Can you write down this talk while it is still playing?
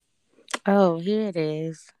Oh, here it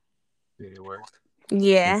is. Did it work? Hey,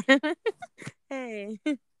 Yeah. Hey,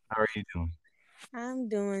 how are you doing? I'm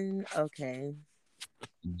doing okay.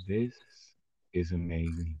 This is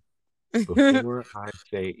amazing. Before I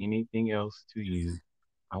say anything else to you,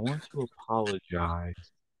 I want to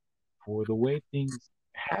apologize for the way things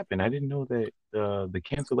happened. I didn't know that the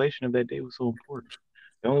cancellation of that day was so important.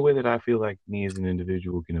 The only way that I feel like me as an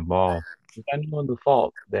individual can evolve is by knowing the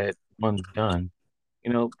fault that one's done,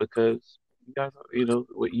 because you guys,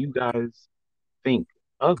 what you guys think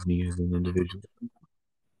of me as an individual.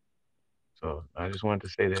 So I just wanted to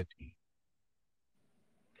say that to you.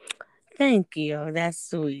 Thank you. That's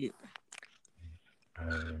sweet.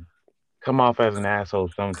 Uh, Come off as an asshole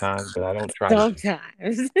sometimes, but I don't try to be.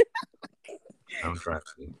 Sometimes. I don't try to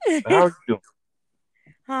be. But how are you doing?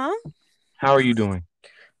 Huh? How are you doing?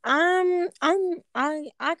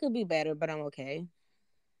 I could be better, but I'm okay.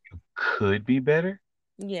 Could be better.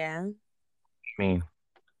 Yeah. I mean,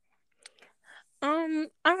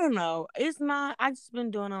 I don't know. It's not. I just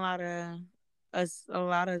been doing a lot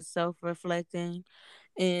of self reflecting,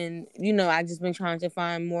 and I just been trying to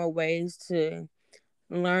find more ways to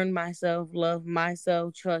learn myself, love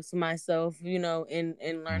myself, trust myself. And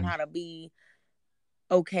learn how to be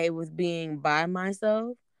okay with being by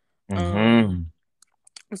myself. Um,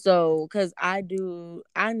 mm-hmm. so because I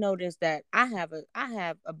noticed that I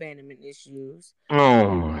have abandonment issues. Oh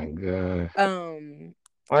my god. Um,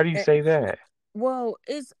 Why do you eh, say that? well,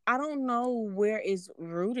 I don't know where it's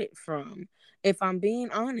rooted from. If I'm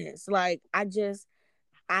being honest, like I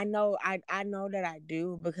know that I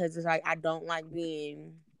do because it's like I don't like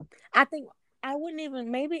being. I think I wouldn't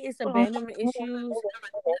even. Maybe it's Hold on, abandonment hold on, issues.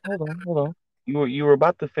 hold on. You were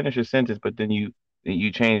about to finish a sentence, but then you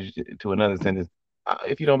changed it to another sentence.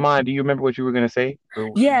 If you don't mind, do you remember what you were gonna say?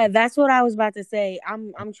 Yeah, that's what I was about to say.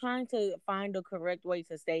 I'm trying to find the correct way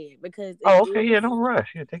to say it because Oh, okay, yeah, no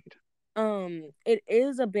rush. Yeah, take it. it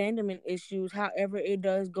is abandonment issues. However, it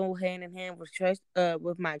does go hand in hand with trust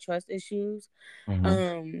with my trust issues. Mm-hmm.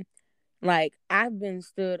 Um like I've been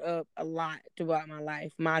stood up a lot throughout my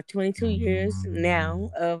life. My 22 years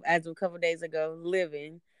now of as of a couple days ago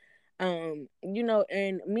living. And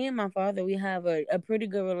me and my father, we have a pretty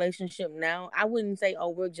good relationship now. I wouldn't say, oh,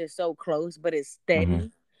 we're just so close, but it's Mm-hmm.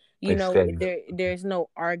 steady. It's steady. There's no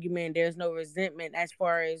argument, there's no resentment. As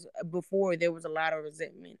far as before, there was a lot of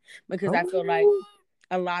resentment because I feel like Oh.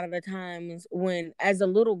 a lot of the times when, as a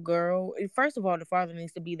little girl, first of all, the father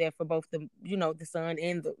needs to be there for both the son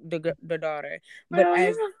and the daughter. But Hell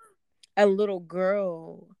as yeah. a little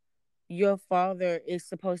girl, your father is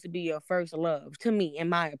supposed to be your first love, to me, in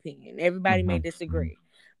my opinion. Everybody may Mm-hmm. Mm-hmm. disagree,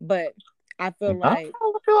 but I feel I like,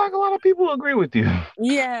 feel like a lot of people agree with you.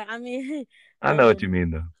 yeah, I mean, I know what you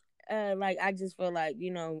mean, though. like I just feel like,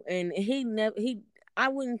 and he never he I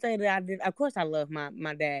wouldn't say that I did. Of course I love my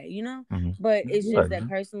dad, Mm-hmm. but it's Yeah, just that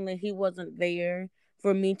personally he wasn't there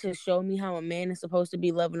for me to show me how a man is supposed to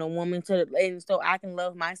be loving a woman, and so I can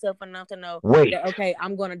love myself enough to know that, wait. okay,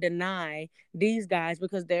 I'm going to deny these guys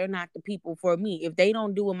because they're not the people for me. If they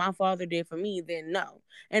don't do what my father did for me, then no.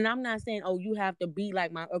 And I'm not saying, oh, you have to be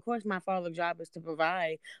like my, of course my father's job is to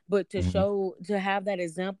provide, but Mm-hmm. to have that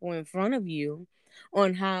example in front of you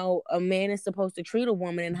on how a man is supposed to treat a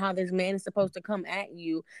woman and how this man is supposed to come at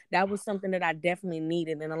you. That was something that I definitely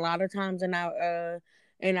needed. And a lot of times in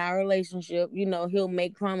our relationship, he'll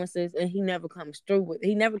make promises and he never came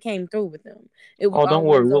through with them. It was Oh, don't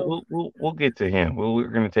worry. always, We'll oh, we'll we'll, we'll get to him. We're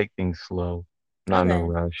gonna take things slow, not no okay.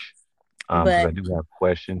 rush. Because But I do have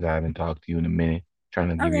questions. I haven't talked to you in a minute. Trying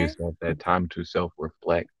to give okay. yourself that time to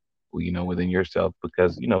self-reflect, within yourself,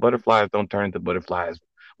 because butterflies don't turn into butterflies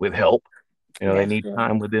with help. They That's need true.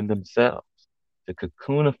 time within themselves to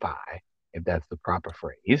cocoonify, if that's the proper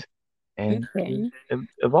phrase, and to Okay.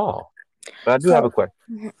 evolve. But I do have a So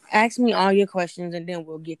question. ask me all your questions and then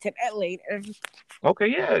we'll get to that later. Okay,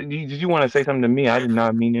 yeah. Did you want to say something to me? I did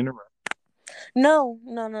not mean to interrupt. No,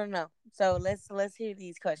 no, no, no. So let's hear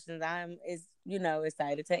these questions. I'm is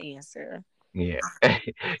excited to answer. Yeah,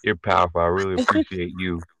 you're powerful. I really appreciate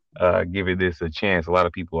you giving this a chance. A lot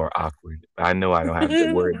of people are awkward. I know I don't have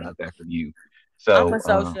to worry about that from you. I'm a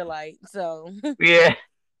So, socialite, so yeah,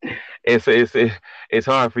 it's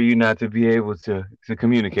hard for you not to be able to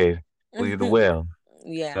communicate with the well.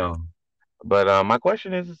 yeah. So, but my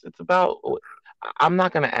question is, it's about. I'm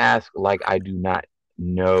not gonna ask like I do not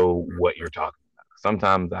know what you're talking about.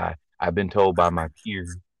 Sometimes I've been told by my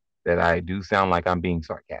peers that I do sound like I'm being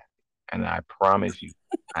sarcastic, and I promise you,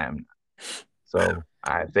 I am not. So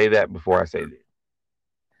I say that before I say this.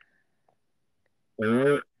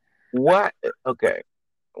 Wh- What? Okay.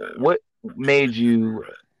 What made you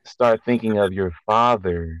start thinking of your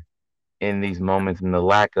father in these moments and the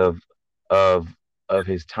lack of of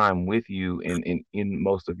his time with you in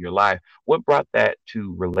most of your life, what brought that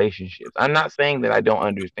to relationships? I'm not saying that I don't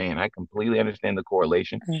understand. I completely understand the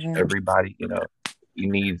correlation. Hmm. Everybody, he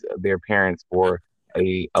needs their parents for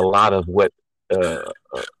a lot of what uh,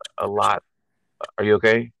 a lot. Are you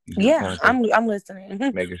okay? You just Yeah, kind of said I'm listening.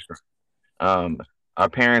 making sure. Um, our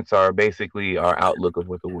parents are basically our outlook of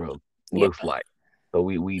what the world Yeah. looks like. So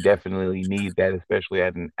we definitely need that, especially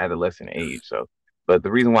at an adolescent age. So, but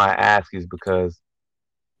the reason why I ask is because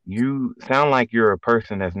you sound like you're a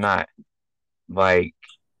person that's not like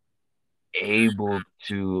able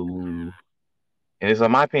to, and it's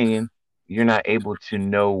in my opinion, you're not able to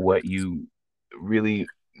know what you really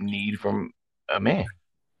need from a man.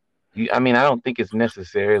 I mean, I don't think it's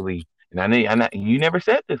necessarily, and I know you never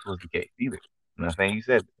said this was the case either. I'm not saying you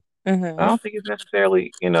said this. I Hmm. don't think it's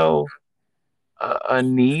necessarily, a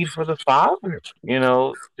need for the father,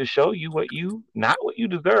 to show you not what you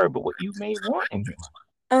deserve, but what you may want in your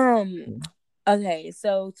Um. life. Okay,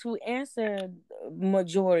 so to answer the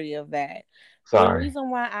majority of that, the Sorry.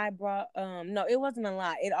 reason why I brought no, it wasn't a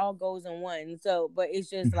lot. It all goes in one. So, but it's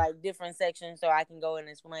just like different sections, so I can go and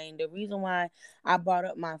explain. The reason why I brought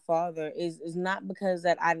up my father is not because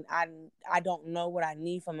that I don't know what I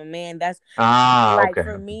need from a man. That's Ah, like okay.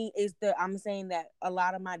 for me, it's the I'm saying that a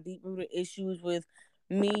lot of my deep rooted issues with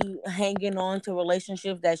me hanging on to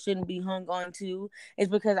relationships that shouldn't be hung on to is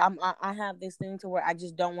because I have this thing to where I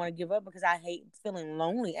just don't want to give up because I hate feeling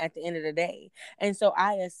lonely at the end of the day. And so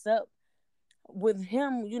I accept with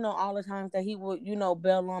him, all the times that he would,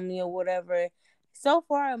 bail on me or whatever. So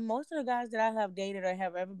far, most of the guys that I have dated or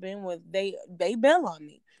have ever been with, they bail on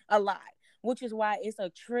me a lot, which is why it's a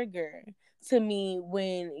trigger to me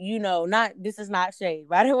when not this is not shade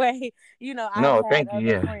by the way. I've No, had thank you. other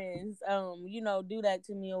Yeah. friends do that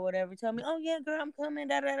to me or whatever, tell me, oh yeah girl, I'm coming,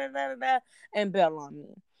 da da da da da da, and bail on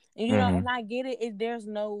me. And Hmm. and I get it. There's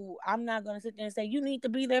no, I'm not gonna sit there and say you need to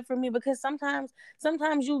be there for me, because sometimes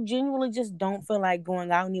you genuinely just don't feel like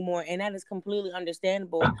going out anymore, and that is completely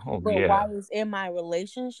understandable. Oh But yeah. while it's in my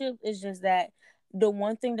relationship, it's just that the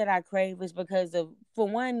one thing that I crave is because of, for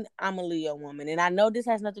one, I'm a Leo woman, and I know this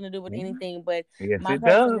has nothing to do with Mhm. anything, but Yes, my it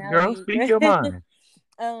does, girl. personality, Speak your mind.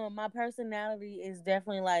 my personality is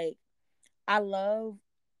definitely like, I love,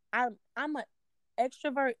 I'm a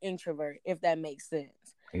extrovert introvert, if that makes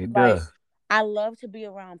sense. It Like, does. I love to be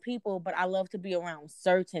around people, but I love to be around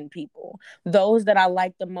certain people. Those that I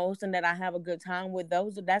like the most and that I have a good time with,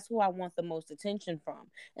 that's who I want the most attention from.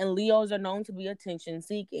 And Leos are known to be attention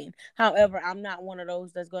seeking. However, I'm not one of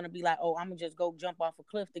those that's going to be like, "Oh, I'm going to just go jump off a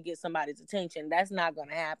cliff to get somebody's attention." That's not going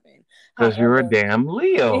to happen. Because you're a However, damn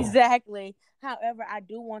Leo. exactly. However, I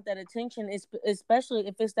do want that attention, especially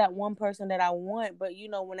if it's that one person that I want. But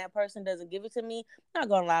when that person doesn't give it to me, I'm not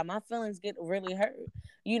gonna lie, my feelings get really hurt.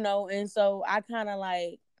 And so I kind of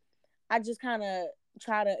like, I just kind of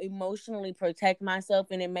try to emotionally protect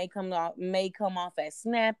myself, and it may come off as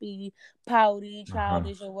snappy, pouty, Uh-huh.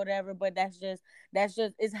 childish, or whatever. But that's just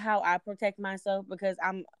it's how I protect myself, because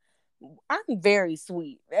I'm very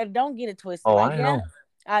sweet. Don't get it twisted. Oh, Like, I yeah, know.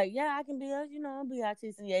 yeah, I can be I'll be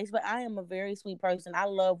ITCH, but I am a very sweet person. I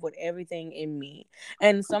love with everything in me,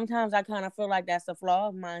 and sometimes I kind of feel like that's a flaw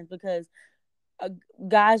of mine, because uh,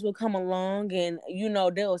 guys will come along and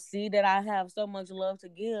they'll see that I have so much love to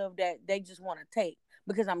give that they just want to take,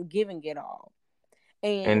 because I'm giving it all.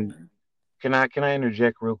 And And can I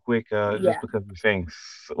interject real quick? Just yeah. because you're saying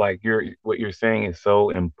like what you're saying is so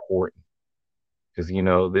important.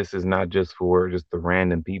 Because this is not just for just the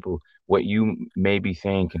random people. What you may be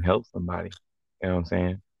saying can help somebody. You know what I'm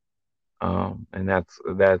saying? And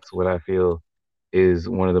that's what I feel is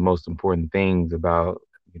one of the most important things about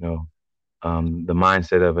the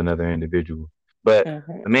mindset of another individual. But Hmm.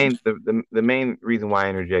 the main reason why I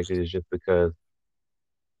interjected is just because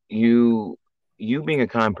you you being a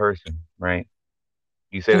kind person, right?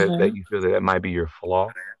 You say that Hmm. you feel that that might be your flaw,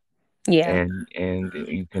 Yeah.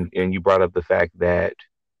 and you brought up the fact that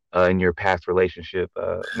in your past relationship,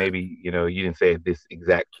 maybe you didn't say it this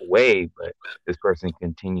exact way, but this person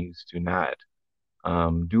continues to not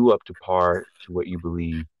do up to par to what you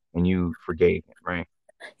believe, and you forgave him, right?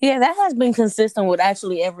 Yeah, that has been consistent with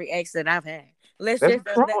actually every ex that I've had. Let's There's just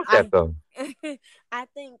nothing wrong that with that though. I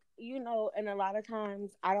think and a lot of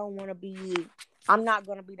times I don't want to be. I'm not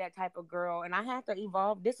going to be that type of girl, and I have to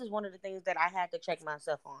evolve. This is one of the things that I had to check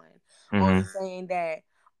myself on Hmm. saying that,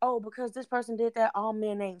 oh, because this person did that, all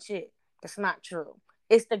men ain't shit. That's not true.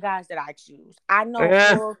 It's the guys that I choose. I know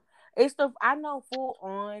Yeah. full. It's the I know full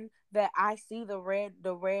on that I see the red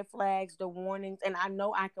flags, the warnings, and I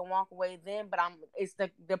know I can walk away then. But it's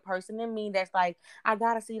the person in me that's like, I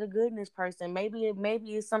gotta see the good in this person. Maybe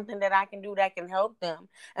it's something that I can do that can help them.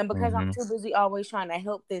 And because I'm Mm-hmm. too busy always trying to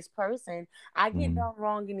help this person, I get Mm-hmm. done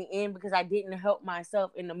wrong in the end because I didn't help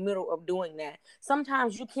myself in the middle of doing that.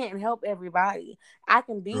 Sometimes you can't help everybody. I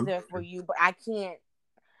can be True. there for True. you, but I can't.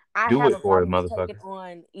 I Do have it a for the problem with taking motherfucker.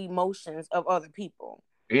 on emotions of other people.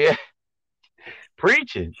 Yeah,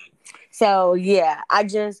 preaching. So yeah, I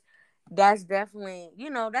just that's definitely,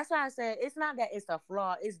 that's why I said it's not that it's a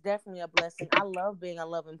flaw. It's definitely a blessing. I love being a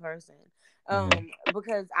loving person. Mm-hmm.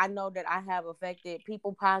 Because I know that I have affected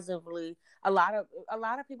people positively. A lot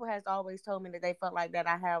of people has always told me that they felt like that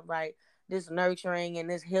I have like this nurturing and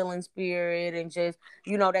this healing spirit, and just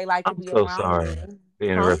they like to I'm be so around me. sorry to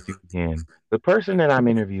Huh? interrupt you again. The person that I'm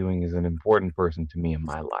interviewing is an important person to me in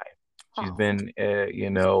my life. She's Oh. been,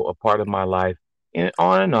 a part of my life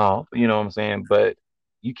on and off, you know what I'm saying? But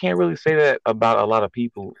you can't really say that about a lot of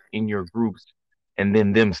people in your groups and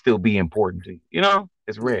then them still be important to you. You know,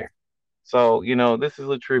 it's Yeah. rare. So, this is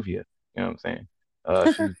a trivia. You know what I'm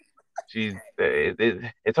saying? She's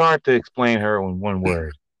it's hard to explain her in one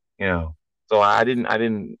word. You know, so I didn't, I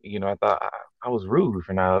thought I was rude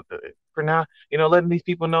letting these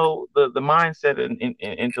people know the mindset and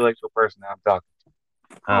intellectual person I'm talking.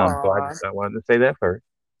 So Oh. I wanted to say that first.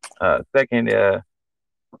 Second,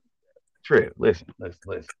 Trip, listen.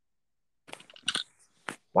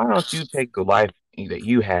 Why don't you take the life that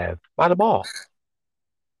you have by the ball?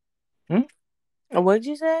 Hmm? What'd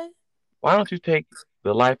you say? Why don't you take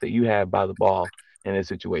the life that you have by the ball in this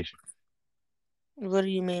situation? What do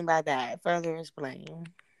you mean by that? Further explain.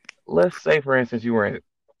 Let's say, for instance, you were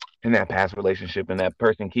in that past relationship and that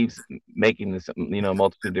person keeps making this,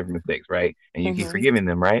 multitude of different mistakes, right? And you keep Mhm. forgiving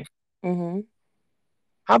them, right? Mhm.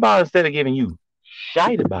 How about instead of giving you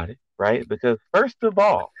shite about it, right? Because first of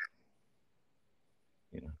all,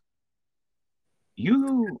 you know,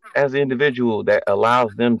 you as an individual that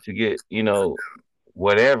allows them to get,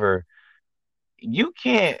 whatever, you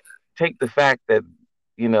can't take the fact that,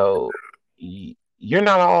 you know, you're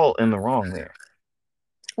not all in the wrong there.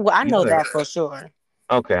 Well, I You know know that, that right? for sure.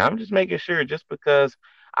 Okay, I'm just making sure just because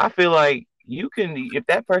I feel like you can if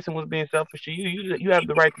that person was being selfish to you, you have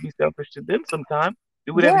the right to be selfish to them sometime.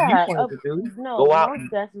 Do whatever you Yeah, wanted to do. no, Go out most and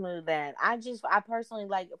definitely that. I personally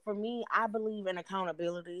like, for me, I believe in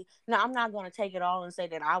accountability. Now, I'm not going to take it all and say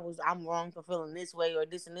that I'm wrong for feeling this way or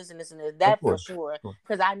this and this and this and this. of That for course. sure, Of course.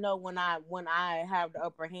 because I know when I have the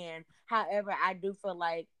upper hand. However, I do feel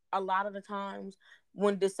like a lot of the times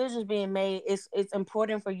when decisions being made, it's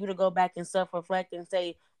important for you to go back and self reflect and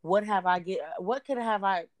say, what could have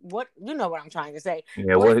I, what you know what I'm trying to say,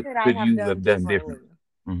 Yeah, what what could I could have you done have done differently? different?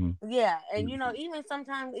 Hmm. Yeah, and even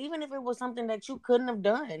sometimes, even if it was something that you couldn't have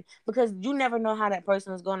done, because you never know how that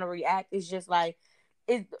person is going to react. It's just like,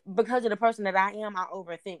 it because of the person that I am, I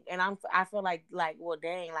overthink, and I feel like, well,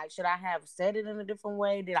 dang, like, should I have said it in a different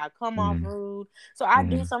way? Did I come off Hmm. rude? So I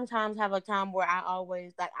do Hmm. sometimes have a time where I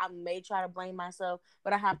always, like, I may try to blame myself,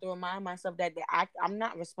 but I have to remind myself that I'm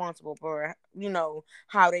not responsible for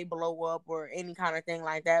how they blow up or any kind of thing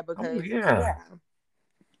like that, Oh because yeah, yeah.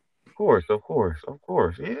 of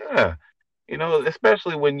course, yeah.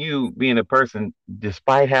 Especially when you being a person,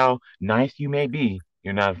 despite how nice you may be,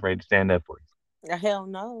 you're not afraid to stand up for Hell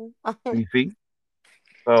no. you. You see?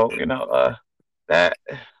 So, that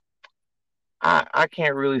I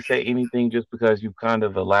can't really say anything just because you kind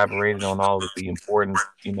of elaborated on all of the important,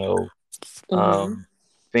 Hmm.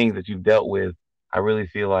 things that you've dealt with. I really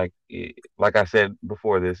feel like, like I said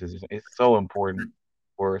before, it's so important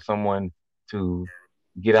for someone to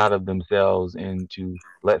get out of themselves and to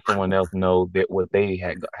let someone else know that what they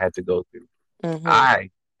had to go through. Hmm. I,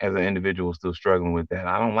 as an individual, still struggling with that.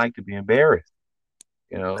 I don't like to be embarrassed,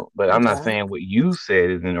 but I'm not Yeah. saying what you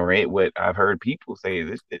said isn't or ain't what I've heard people say.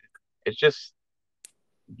 It's just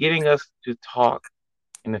getting us to talk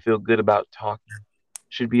and to feel good about talking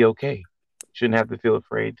should be okay. Shouldn't have to feel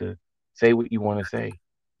afraid to say what you want to say,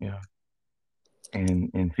 you know,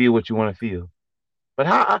 and feel what you want to feel. But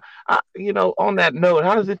on that note,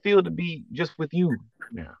 how does it feel to be just with you?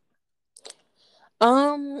 Yeah.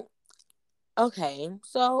 Um. Okay.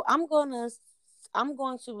 So I'm going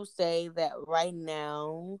to say that right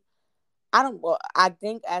now. I don't. Well, I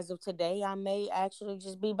think as of today, I may actually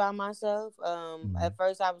just be by myself. Mhm. At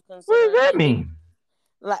first I was What does considering that maybe, mean?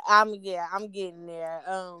 like, I'm getting there.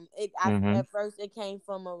 Hmm. At first it came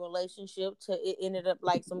from a relationship to it ended up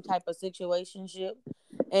like some type of situationship,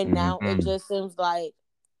 and now it Hmm. just seems like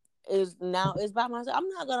is now is by myself. I'm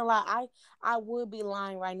not gonna lie. I would be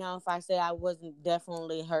lying right now if I say I wasn't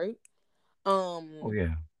definitely hurt. Oh Um,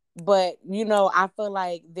 yeah. but I feel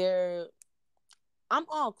like I'm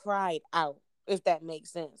all cried out. If that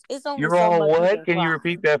makes sense, it's only You're so all much you what? can Can you cry.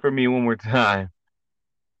 repeat that for me one more time?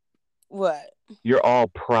 What? You're all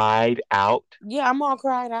pried out, Yeah, I'm all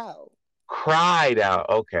cried out. cried out.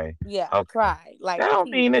 Okay. Yeah, Okay. cried That like don't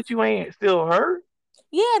mean that tears. you ain't still hurt.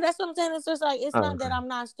 Yeah, that's what I'm saying. It's just like it's Oh, not that okay. I'm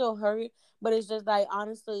not still hurt, but it's just like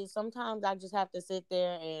honestly, sometimes I just have to sit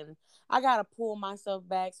there and I gotta pull myself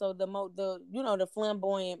back. So the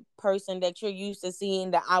flamboyant person that you're used to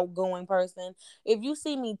seeing, the outgoing person, if you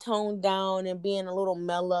see me toned down and being a little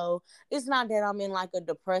mellow, it's not that I'm in like a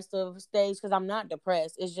depressive stage because I'm not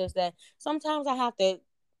depressed. It's just that sometimes I have to,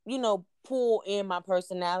 pull in my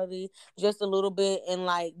personality just a little bit and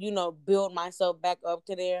like build myself back up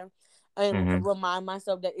to there and Mhm. remind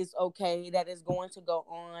myself that it's okay, that it's going to go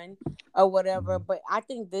on or whatever. Mhm. But I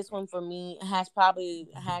think this one for me has probably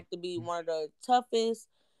had to be one of the toughest,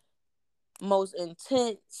 most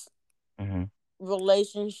intense Mhm.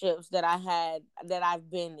 relationships that I've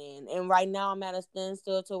been in. And right now I'm at a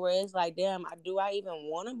standstill to where it's like, damn, do I even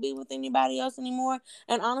want to be with anybody else anymore?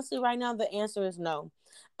 And honestly, right now the answer is no.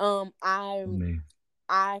 Um, Oh, I'm man.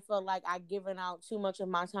 I felt like I've given out too much of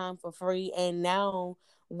my time for free, and now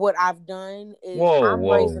what I've done is Whoa, I'm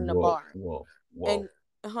whoa, raising the whoa, bar. whoa, whoa, And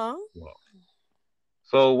huh? whoa.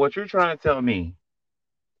 So what you're trying to tell me,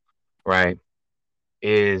 right,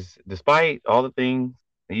 is despite all the things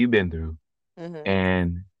that you've been through, Hmm.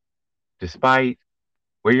 and despite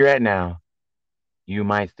where you're at now, you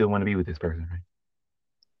might still want to be with this person, right?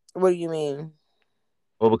 What do you mean?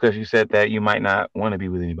 Well, because you said that you might not want to be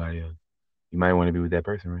with anybody else. You might want to be with that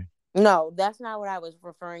person, right? No, that's not what I was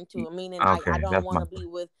referring Y- to. Meaning, like, I Okay, don't that's want my to be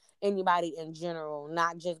point. with anybody in general,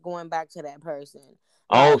 not just going back to that person.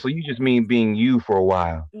 Oh, Like, so you just mean being you for a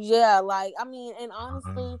while. yeah, like I mean, and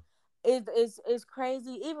honestly, Ah, it's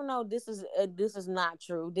crazy. Even though this is not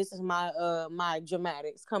true. This is my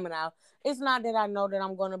dramatics coming out. It's not that I know that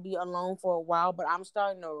I'm gonna be alone for a while, but I'm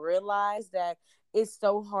starting to realize that it's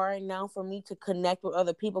so hard now for me to connect with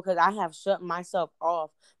other people because I have shut myself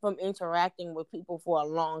off from interacting with people for a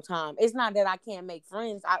long time. It's not that I can't make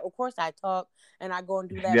friends. Of course I talk and I go and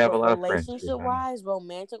do you that, have a but lot of friends. Yes, relationship I know. wise,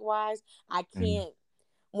 romantic wise, I Mm. can't.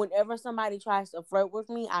 Whenever somebody tries to flirt with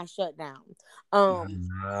me, I shut down. Um,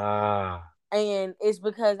 Ah, and it's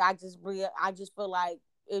because I just feel like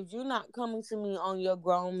if you're not coming to me on your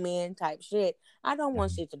grown man type shit, I don't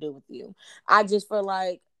want mhm. shit to do with you. I just feel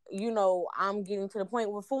like I'm getting to the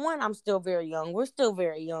point where for one I'm still very young. We're still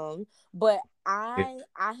very young, but It,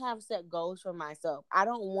 I have set goals for myself. I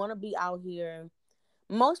don't want to be out here.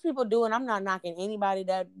 Most people do, and I'm not knocking anybody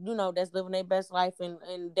that that's living their best life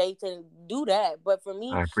and dating do that. But for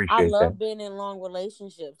me, I I appreciate that. love being in long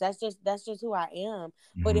relationships. That's just who I am.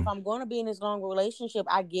 But if Hmm. I'm going to be in this long relationship,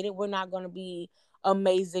 I get it. We're not going to be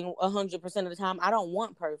amazing 100% of the time. I don't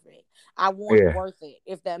want perfect. I want Yeah, worth it.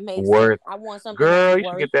 If that makes sense, worth. I want something that's Girl, you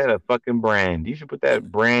should worth. get that a fucking brand. You should put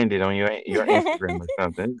that branded on your Instagram or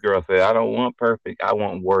something. This girl said, "I don't want perfect. I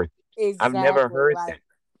want worth it." I've never Exactly. heard Like that.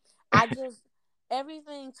 I just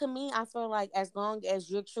everything to me, I feel like as long as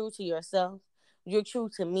you're true to yourself, you're true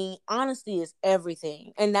to me. Honesty is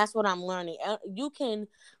everything, and that's what I'm learning. You can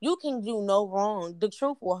do no wrong. The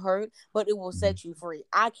truth will hurt, but it will Mhm. set you free.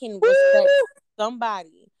 I can respect Woo!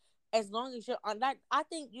 somebody as long as you're on that. I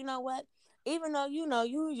think you know what. Even though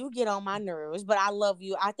you get on my nerves, but I love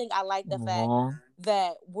you. I think I like the fact Aw,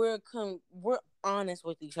 that we're honest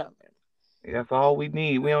with each other. that's all we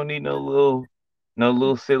need. We don't need no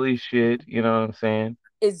little silly shit. You know what I'm saying?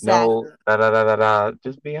 No Exactly. da da da da da.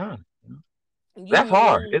 Just be honest. You That's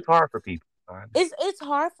hard. need It's hard for people. I know. it's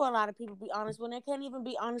hard for a lot of people to be honest when they can't even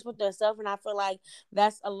be honest with themselves, and I feel like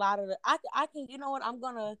that's a lot of the I can you know what I'm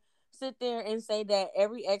gonna sit there and say that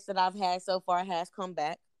every ex that I've had so far has come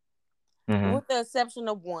back Mhm. with the exception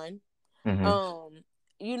of one. Mhm. um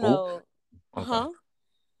you Ooh. know Okay. huh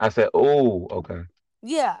I said, oh, okay.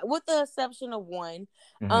 yeah, with the exception of one.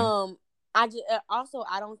 Mhm. um I just also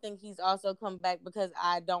I don't think he's also come back because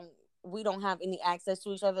we don't have any access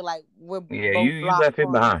to each other, like we're Yeah, you both you blocked left him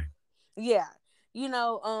from. behind. Yeah.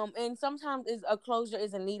 And sometimes is a closure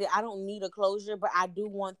isn't needed. I don't need a closure, but I do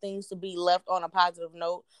want things to be left on a positive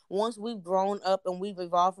note. Once we've grown up and we've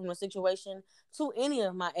evolved from the situation, to any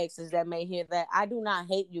of my exes that may hear that, I do not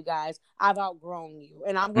hate you guys. I've outgrown you.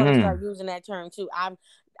 And I'm gonna start Mm. using that term too.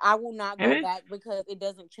 I will not And go it's back because it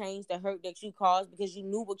doesn't change the hurt that you caused because you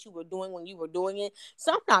knew what you were doing when you were doing it.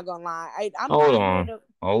 So I'm not gonna lie. I'm hold not here on, to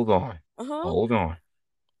hold on, uh-huh. hold on.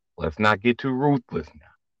 Let's not get too ruthless now.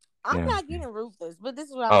 I'm You know what I'm not saying? getting ruthless, but this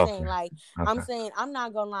is what I'm Oh, saying. okay. Like I'm Okay. saying, I'm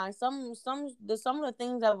not gonna lie. Some of the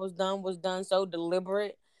things that was done so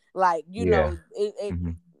deliberate. Like Yeah. Hmm.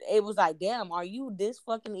 it was like, damn, are you this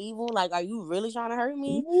fucking evil? Like, are you really trying to hurt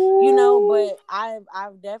me? Ooh. But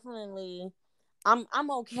I've definitely I'm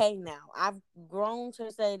okay now. I've grown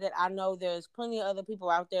to say that I know there's plenty of other people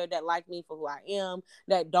out there that like me for who I am,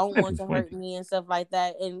 that don't want Plenty, to hurt plenty. me and stuff like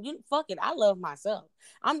that. And you fuck it, I love myself.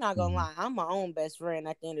 I'm not gonna Hmm. lie, I'm my own best friend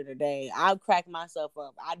at the end of the day. I crack myself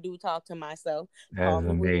up. I do talk to myself. That Call is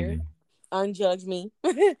me weird. amazing. Unjudge me.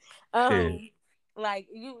 Shit. Like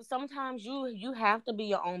sometimes you have to be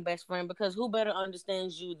your own best friend because who better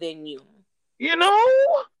understands you than you? You know?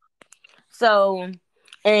 So,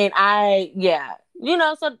 and yeah,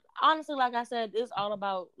 so honestly, like I said, it's all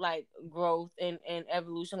about like growth and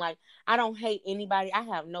evolution. Like, I don't hate anybody. I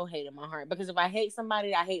have no hate in my heart because if I hate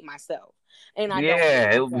somebody, I hate myself, and I don't hate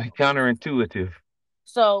Yeah, it would be myself. counterintuitive.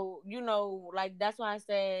 So, like that's why I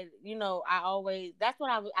said, that's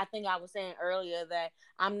what I think I was saying earlier that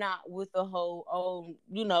I'm not with the whole, oh,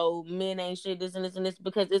 men ain't shit, this and this and this,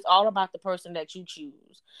 because it's all about the person that you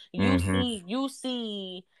choose. Hmm. You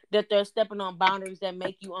see that they're stepping on boundaries that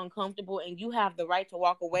make you uncomfortable and you have the right to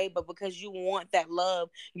walk away, but because you want that love,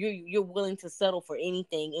 you're willing to settle for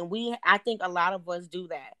anything. And I think a lot of us do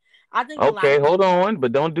that. I think a lot Okay, of hold us on,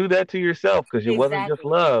 but don't do that to yourself because it wasn't just exactly.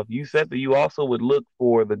 love. You said that you also would look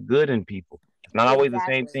for the good in people. It's not always the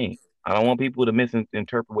same Exactly. thing. I don't want people to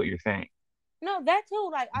misinterpret what you're saying. No, that too.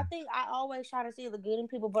 Like I think I always try to see the good in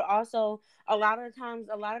people, but also a lot of the times,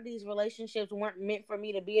 a lot of these relationships weren't meant for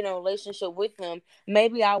me to be in a relationship with them.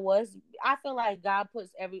 Maybe I was. I feel like God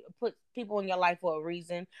puts people in your life for a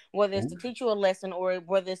reason, whether it's Ooh. to teach you a lesson or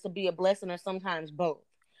whether it's to be a blessing, or sometimes both.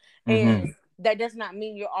 Mm-hmm. And that does not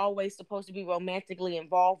mean you're always supposed to be romantically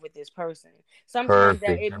involved with this person. Sometimes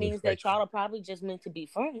that Perfect. it I means respect that y'all are probably just meant to be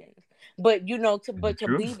friends. But that. Is it to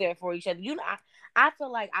true? be there for each other. I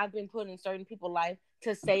feel like I've been put in certain people's life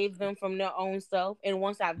to save them from their own self. And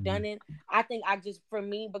once I've Hmm. done it, I think I just, for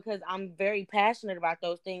me, because I'm very passionate about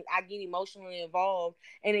those things, I get emotionally involved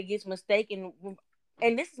and it gets mistaken.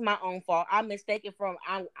 And this is my own fault. I mistaken from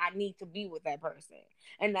I need to be with that person.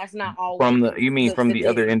 And that's not From always the you mean from the the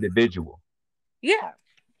other thing. individual? Yeah.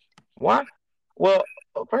 Why? Well,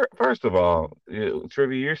 first of all,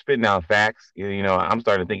 Trivia, you're spitting out facts. I'm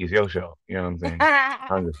starting to think it's your show. You know what I'm saying?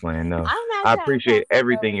 I'm just playing. No, I'm not I trying to appreciate come take over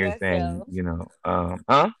everything you're your saying. show.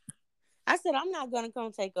 Huh? I said I'm not gonna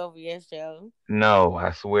come take over your show. No,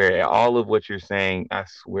 I swear, all of what you're saying, I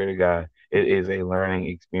swear to God, it is a learning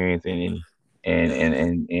experience, and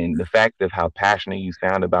the fact of how passionate you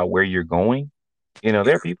sound about where you're going.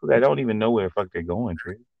 There are people that don't even know where the fuck they're going,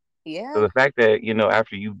 Triv. So Yeah. the fact that,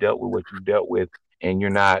 after you've dealt with what you've dealt with and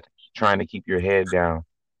you're not trying to keep your head down,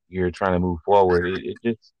 you're trying to move forward,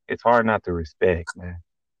 it's hard not to respect, man.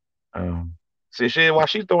 So shit, while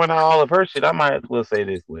she's throwing out all of her shit, I might as well say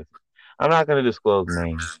this. Listen, I'm not gonna disclose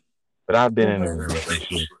names, but I've been in a Mhm.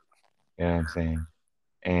 relationship, you know what I'm saying?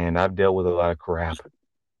 And I've dealt with a lot of crap,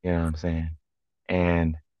 you know what I'm saying?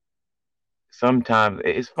 And sometimes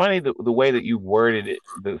it's funny the way that you worded it,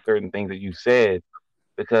 the certain things that you said,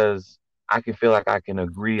 because I can feel like I can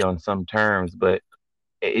agree on some terms, but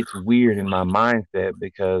it's weird in my mindset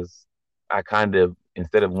because I kind of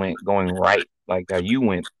instead of went going right like how you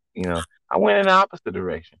went, I went in the opposite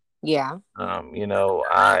direction. Yeah. I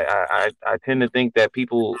tend to think that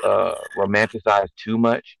people romanticize too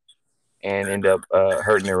much and end up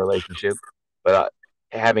hurting their relationship, but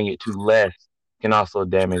having it too less can also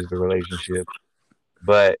damage the relationship.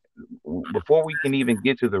 But before we can even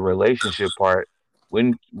get to the relationship part,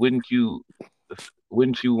 wouldn't you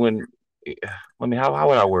wouldn't you when eh, let me how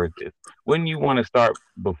would I word this? Wouldn't you want to start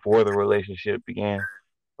before the relationship began?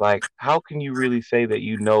 Like, how can you really say that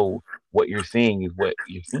you know what you're seeing is what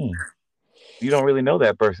you're seeing? You don't really know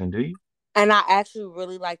that person, do you? And I actually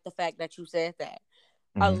really like the fact that you said that.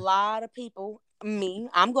 A Hmm. lot of people,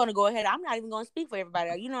 I'm gonna go ahead. I'm not even gonna speak for everybody.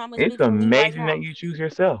 I'm gonna It's speak for me right amazing that now. you choose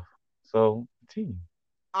yourself. So continue.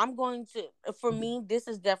 I'm going to, for me, this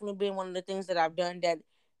has definitely been one of the things that I've done that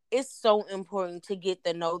it's so important to get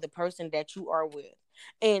to know the person that you are with.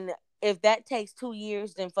 And if that takes 2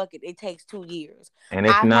 years, then fuck it, it takes 2 years. And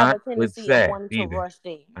it's I have not a with tendency of sex wanting to either. rush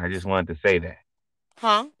things. I just wanted to say that.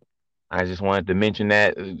 Huh? I just wanted to mention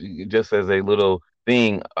that just as a little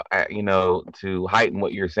thing, to heighten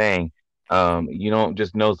what you're saying. You don't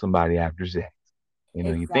just know somebody after sex. You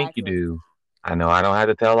think you Exactly. do. I know I don't have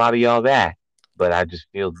to tell a lot of y'all that, but I just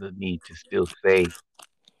feel the need to still say.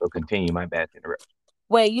 So continue. My bad to interrupt.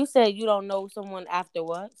 Wait, you said you don't know someone after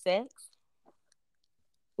what? Sex?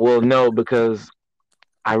 Well, no, because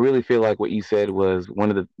I really feel like what you said was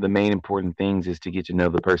one of the main important things is to get to know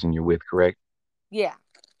the person you're with, correct? Yeah.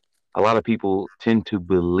 A lot of people tend to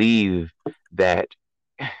believe that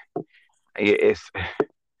it's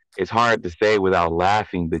it's hard to say without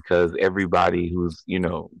laughing because everybody who's,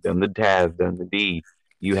 done the task, done the deed,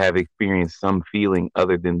 you have experienced some feeling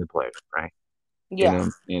other than the pleasure, right? Yeah.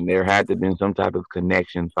 And there had to been some type of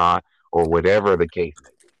connection, thought, or whatever the case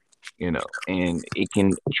may be, and it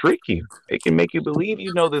can trick you. It can make you believe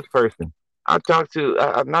you know this person. I talked to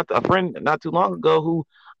not a friend not too long ago who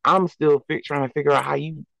I'm still trying to figure out how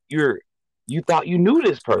you thought you knew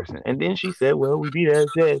this person, and then she said, "Well, we beat as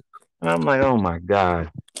dead," and I'm like, "Oh my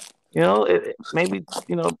god." Maybe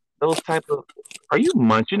those type of. Are you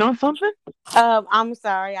munching on something? I'm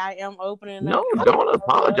sorry. I am opening No, up a don't roll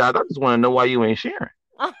apologize. I just want to know why you ain't sharing.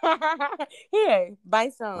 up. Here,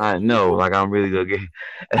 bite I some. know, like I'm really gonna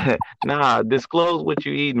get. Nah, disclose what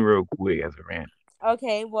you eating real quick as a random.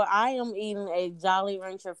 Okay, well, I am eating a Jolly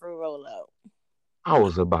Rancher fruit roll up. I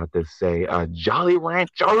was about to say a Jolly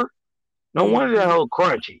Rancher. No wonder that Mm-hmm. whole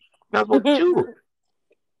crunchy. Not supposed to chew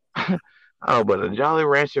it. Oh, but a Jolly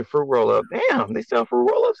Rancher fruit roll up. Damn, they sell fruit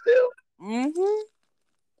roll up still. Mm-hmm.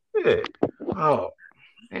 Yeah. Oh,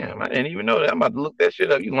 damn, I didn't even know that. I'm about to look that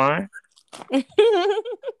shit up. You lying?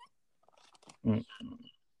 Mm.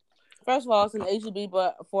 First of all, it's an HEB,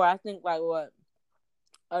 but for I think like what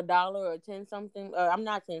 $1 or 10 something. I'm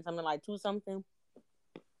not 10 something, like 2 something.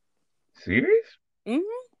 Serious? Mm-hmm.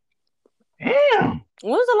 Damn.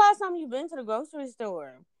 When's the last time you've been to the grocery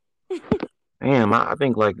store? Damn, I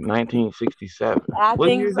think like 1967. I What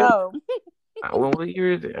think year is that? so. What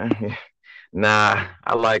year is it? Nah,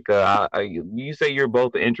 I like. You say you're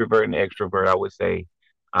both an introvert and extrovert. I would say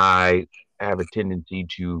I have a tendency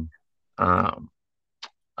to um,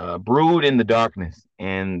 brood in the darkness,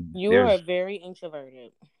 and You are there's very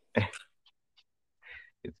introverted.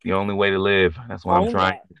 it's the only way to live. That's what I'm Own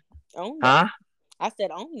trying. that. Own Huh? that. I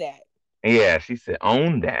said own that. Yeah, she said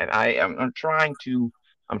own that. I'm trying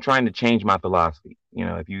to change my philosophy.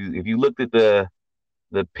 If you looked at the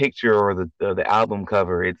picture or the album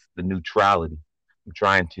cover, it's the neutrality. I'm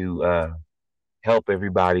trying to help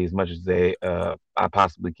everybody as much as I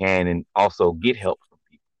possibly can, and also get help from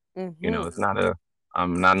people. It's Mm-hmm. not a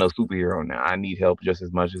I'm not no superhero now. I need help just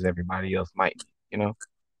as much as everybody else might need.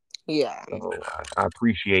 Yeah. So I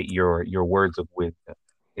appreciate your words of wisdom.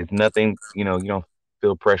 It's nothing. You don't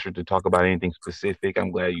feel pressured to talk about anything specific.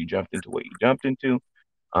 I'm glad you jumped into what you jumped into.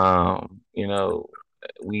 Um, you know,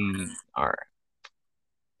 we are.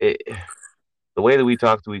 It, the way that we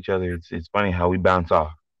talk to each other, it's funny how we bounce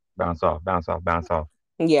off, bounce off, bounce off, bounce off.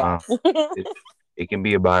 Yeah. Um, it it can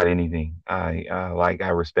be about anything. I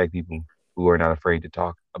respect people who are not afraid to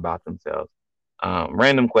talk about themselves.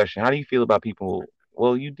 Random question: how do you feel about people?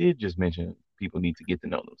 Well, you did just mention people need to get to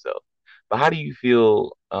know themselves, but how do you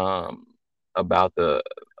feel about the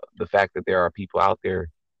fact that there are people out there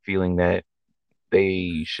feeling that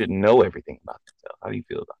they shouldn't know everything about themselves? How do you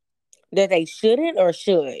feel about That they shouldn't or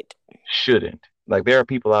should. shouldn't? Like there are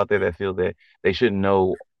people out there that feel that they shouldn't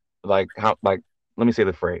know, like let me say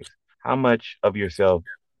the phrase: how much of yourself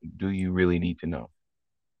do you really need to know?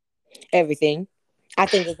 Everything. I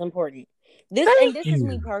think it's important. Thank This is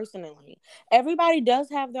me you. personally. Everybody does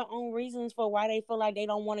have their own reasons for why they feel like they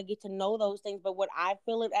don't want to get to know those things. But what I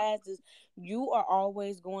feel it as is you are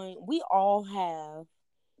always going. We all have,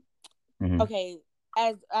 Hmm. okay,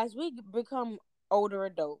 as we become older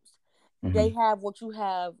adults, they Hmm. have what you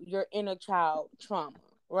have, your inner child trauma,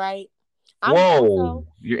 right? I'm Whoa, also,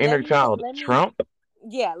 your inner child, let me Trump.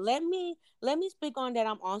 yeah, let me speak on that.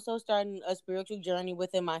 I'm also starting a spiritual journey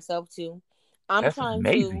within myself too. I'm That's trying to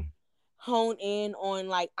amazing. hone in on,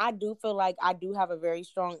 like, I do feel like I do have a very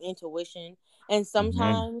strong intuition, and Amen.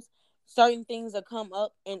 sometimes certain things that come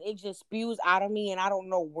up and it just spews out of me and I don't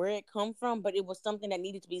know where it come from, but it was something that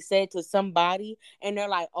needed to be said to somebody and they're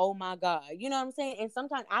like, "Oh my god." You know what I'm saying? And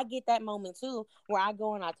sometimes I get that moment too where I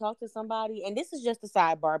go and I talk to somebody, and this is just a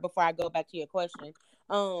sidebar before I go back to your question.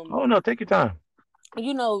 Oh Um no, take your time.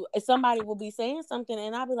 somebody will be saying something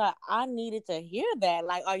and I'll be like, I needed to hear that.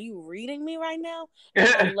 Like, are you reading me right now? And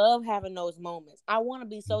I love having those moments. I want to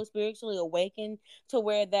be so spiritually awakened to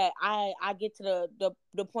where that I get to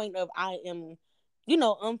the point of I am,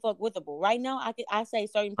 unfuck withable. Right now, I say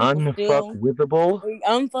certain people Unfuck still withable.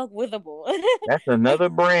 unfuck withable. That's another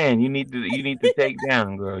brand you need to take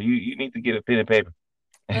down, girl. You need to get a pen and paper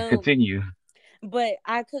and um, continue. but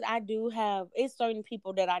I do have, it's certain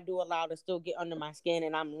people that I do allow to still get under my skin,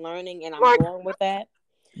 and I'm learning and I'm Like, growing with that.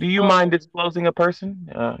 do you mind Um, disclosing a person?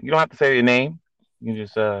 You don't have to say their name. You can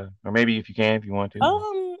just or maybe if you can, if you want to.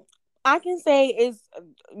 Um, I can say it's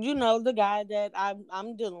the guy that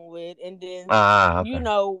I'm dealing with, and then Okay.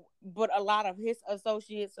 but a lot of his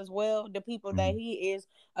associates as well, the people that Mm, he is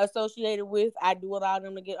associated with, I do allow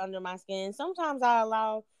them to get under my skin. Sometimes I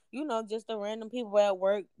allow just the random people at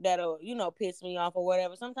work that'll piss me off or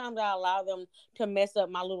whatever. Sometimes I allow them to mess up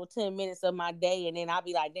my little 10 minutes of my day, and then I'll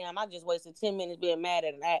be like, damn, I just wasted 10 minutes being mad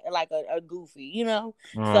at like a goofy. uh-huh.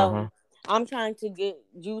 So I'm trying to get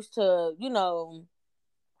used to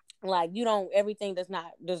like you don't everything does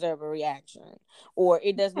not deserve a reaction, or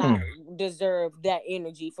it does not Hmm. deserve that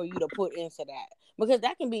energy for you to put into that, because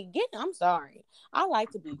that can be getting, I'm sorry, I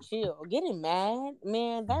like to be chill. Getting mad,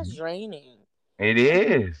 man, that's Mhm. draining. It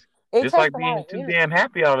is. It Just takes like a lot being of too damn energy.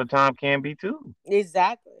 happy all the time can be too.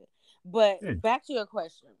 Exactly. But Yeah. back to your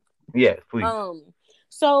question. Yes, please. um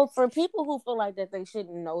so for people who feel like that they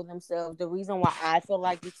shouldn't know themselves, the reason why I feel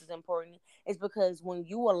like this is important is because when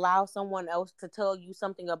you allow someone else to tell you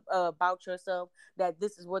something about yourself, that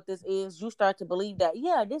this is what this is, you start to believe that,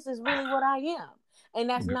 yeah, this is really what I am, and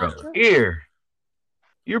that's not Girl, true. here.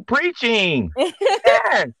 You're preaching.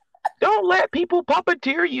 Yes. Don't let people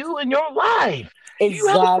puppeteer you in your life. You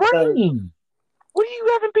have a Exactly. brain. What are you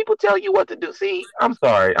having people tell you what to do? See, I'm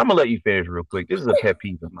sorry. I'm gonna let you finish real quick. This is a pet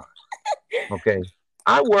peeve of mine. Okay.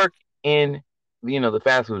 I work in the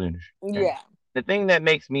fast food industry. Okay. Yeah. The thing that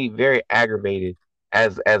makes me very aggravated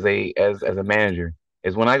as a manager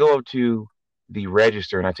is when I go up to the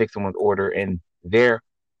register and I take someone's order and they're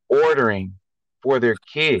ordering for their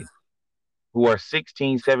kids who are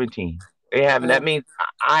 16, 17. They haven't. That Mm. means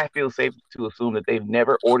I feel safe to assume that they've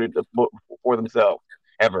never ordered for themselves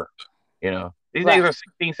ever. These niggas Right. are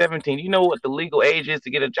 16, 17. You know what the legal age is to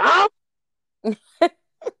get a job?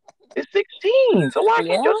 It's 16. So why can't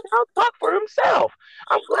Yeah. your child talk for himself?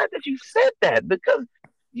 I'm glad that you said that because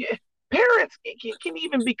yeah, parents can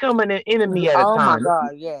even become an enemy at a Oh my time.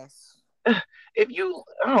 god, yes. If you,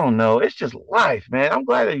 I don't know, it's just life, man. I'm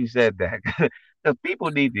glad that you said that because people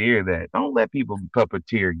need to hear that. Don't let people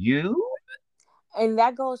puppeteer you. And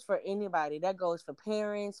that goes for anybody. That goes for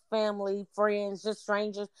parents, family, friends, just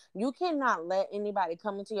strangers. You cannot let anybody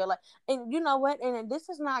come into your life. And you know what? And this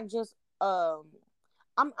is not just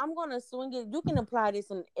I'm gonna swing it. You can apply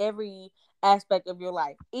this in every aspect of your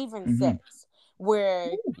life, even Hmm. sex.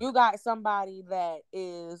 Where you got somebody that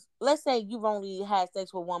is, let's say you've only had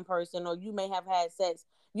sex with one person, or you may have had sex,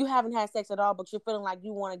 you haven't had sex at all, but you're feeling like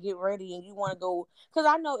you want to get ready and you want to go. Because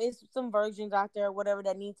I know it's some virgins out there, whatever,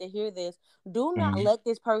 that need to hear this. Do not Hmm. let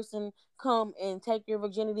this person come and take your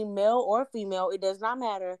virginity, male or female. It does not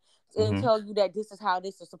matter, and Hmm. tell you that this is how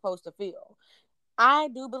this is supposed to feel. I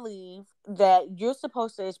do believe that you're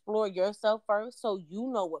supposed to explore yourself first so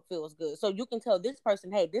you know what feels good. So you can tell this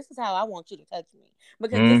person, hey, this is how I want you to touch me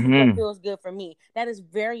because this is what Hmm. feels good for me. That is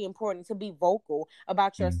very important to be vocal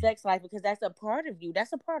about your And sex life because that's a part of you.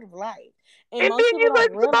 That's a part of life. And then most people you don't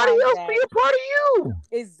let somebody realize else be that. a part of you.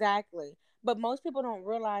 Exactly. But most people don't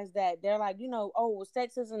realize that they're like, oh, well,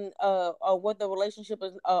 sex isn't what the relationship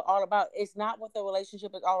is all about. It's not what the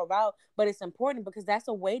relationship is all about, but it's important because that's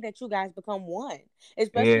a way that you guys become one,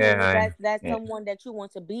 especially if Yeah. that's And, someone that you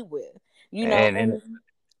want to be with, and and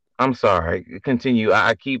I'm sorry. Continue.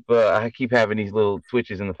 I keep having these little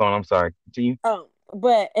twitches in the phone. I'm sorry. Continue.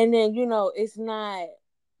 but and then it's not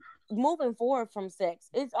moving forward from sex.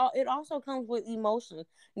 It also comes with emotions.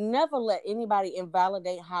 Never let anybody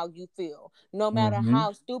invalidate how you feel, no matter Hmm.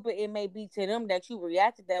 how stupid it may be to them that you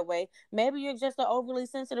reacted that way. Maybe you're just an overly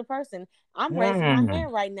sensitive person. I'm raising my Hmm.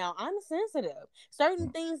 hand right now. I'm sensitive. Certain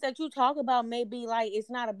things that you talk about may be like it's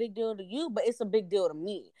not a big deal to you, but it's a big deal to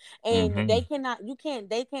me. And Hmm. they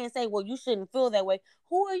can't say, well, you shouldn't feel that way.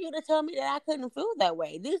 Who are you to tell me that I couldn't feel that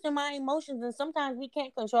way? These are my emotions, and sometimes we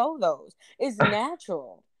can't control those. It's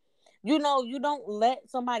natural. You don't let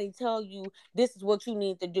somebody tell you this is what you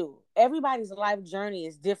need to do. Everybody's life journey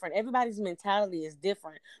is different. Everybody's mentality is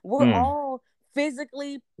different. We're Mm. all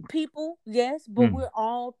physically people, yes, but Mm. we're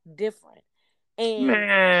all different. And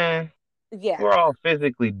Man. yeah, We're all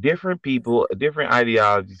physically different people, different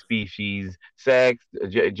ideology, species, sex,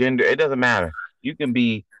 gender. It doesn't matter. You can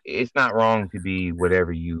be. It's not wrong to be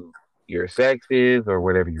whatever your sex is or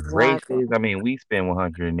whatever your race exactly. is. I mean, we spent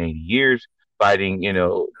 180 years fighting,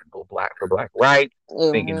 black for black rights,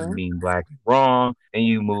 thinking Hmm. being black is wrong, and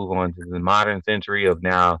you move on to the modern century of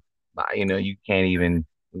now. You can't even,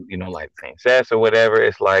 like the same sex or whatever.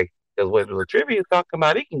 It's like Because what Latrivia is talking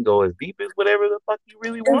about, it can go as deep as whatever the fuck you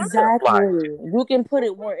really want to apply Exactly. You can put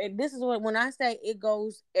it where this is what when I say it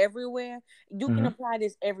goes everywhere, you to. can apply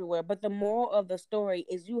this everywhere. But the moral of the story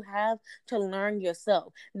is you have to learn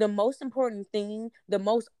yourself. The most important thing, the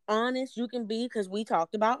most honest you can be, because we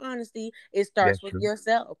talked about honesty, it That's starts with true.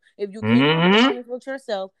 yourself. If you cannot be Hmm. honest with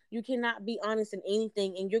yourself, you cannot be honest in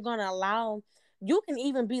anything, and you're gonna allow you can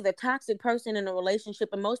even be the toxic person in a relationship,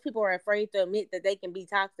 and most people are afraid to admit that they can be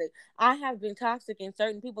toxic. I have been toxic in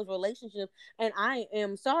certain people's relationships, and I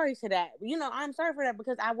am sorry to that. I'm sorry for that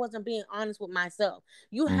because I wasn't being honest with myself.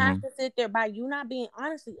 You have Hmm. to sit there by you not being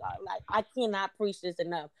honest. Like I cannot preach this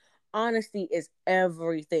enough. Honesty is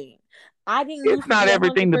everything. I didn't If used to not be a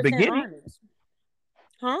everything, hundred the percent beginning. honest,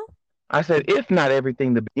 huh? I said, if not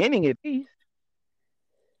everything, the beginning at least.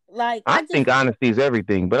 Like I I just think honesty is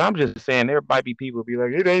everything, but I'm just saying there might be people be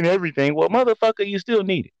like, it ain't everything. Well, motherfucker, you still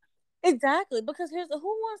need it. exactly, because here's the who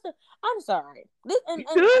wants to. I'm sorry. This You and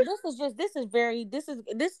good? this is just this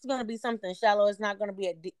is going to be something shallow. It's not going to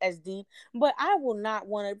be as deep. But I will not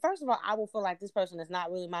want to. First of all, I will feel like this person is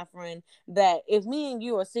not really my friend. That if me and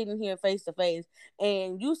you are sitting here face to face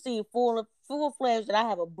and you see full fledged that I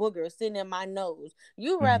have a booger sitting in my nose,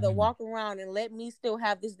 you rather Mhm. walk around and let me still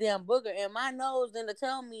have this damn booger in my nose than to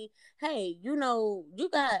tell me, hey, you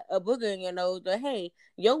got a booger in your nose, or hey,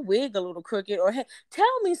 your wig a little crooked, or hey,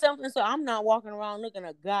 tell me something so I'm not walking around looking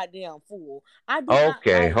a goddamn fool. I do not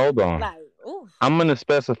Okay, hold on. like oof. I'm going to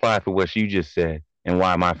specify for what you just said and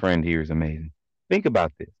why my friend here is amazing. Think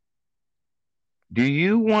about this. Do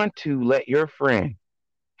you want to let your friend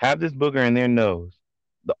have this booger in their nose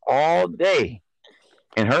all day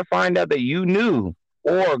and her find out that you knew,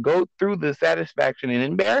 or go through the satisfaction and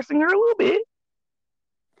embarrassing her a little bit,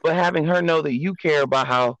 but having her know that you care about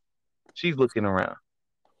how she's looking around?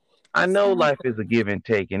 I know life is a Exactly. give and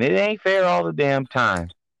take, and it ain't fair all the damn time,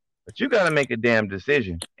 but you got to make a damn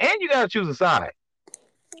decision, and you got to choose a side.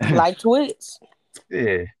 Like Twitch.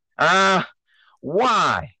 Yeah.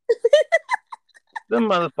 Why? The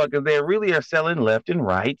motherfuckers there really are selling left and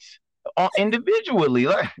right, individually.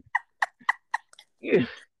 Like, yeah,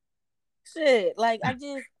 Shit. Like I just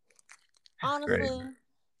it's crazy. honestly,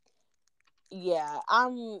 yeah,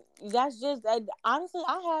 that's just honestly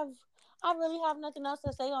I really have nothing else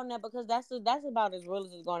to say on that because that's about as real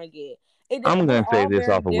as it's gonna get. I'm We're gonna say all this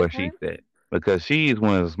very off of what she different. said because she is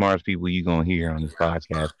one of the smartest people you're gonna hear on this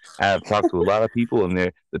podcast. I've talked to a lot of people, and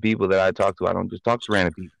they're the people that I talk to. I don't just talk to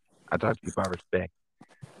random people. I talk to people I respect.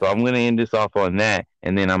 So I'm gonna end this off on that,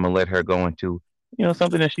 and then I'm gonna let her go into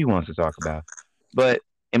something that she wants to talk about. But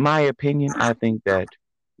in my opinion, I think that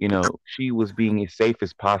she was being as safe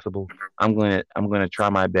as possible. I'm gonna try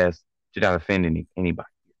my best to not offend anybody.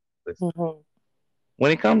 Listen, Hmm.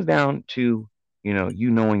 when it comes down to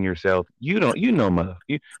you knowing yourself, mother,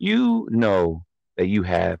 you know that you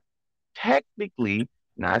have technically,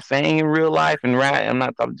 not saying in real life and right.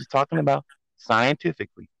 I'm just talking about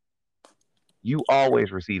scientifically, you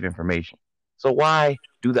always receive information. So why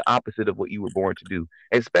do the opposite of what you were born to do?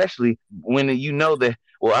 Especially when you know that.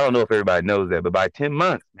 Well, I don't know if everybody knows that, but by 10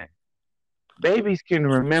 months, man, babies can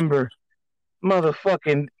remember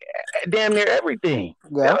motherfucking damn near everything.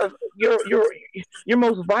 Yeah. Your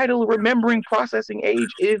most vital remembering processing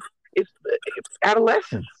age is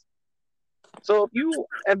adolescence. So if you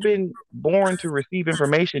have been born to receive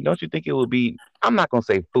information, don't you think it would be, I'm not going to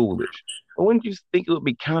say foolish, but wouldn't you think it would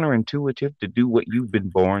be counterintuitive to do what you've been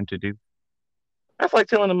born to do? That's like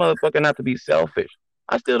telling a motherfucker not to be selfish.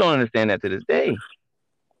 I still don't understand that to this day.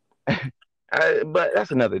 But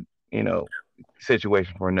that's another, you know,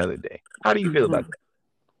 situation for another day. How do you feel about Hmm.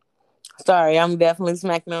 Sorry, I'm definitely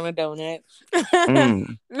smacking on a donut.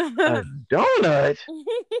 that? A donut?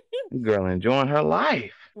 Girl enjoying her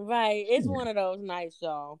life. Right, it's Shit. one of those nights,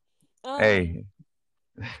 y'all. Um, Hey,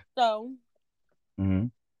 so mm-hmm.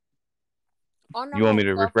 on the You want me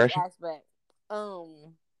whole to selfish refresh it? aspect,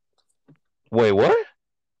 um, Wait, what?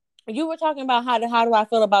 you were talking about how do I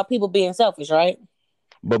feel about people being selfish, right?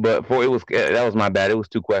 But for it was that was my bad. It was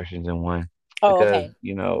two questions in one Oh, because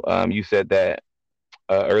okay. you said that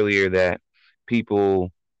earlier that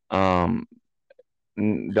people um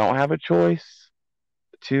don't have a choice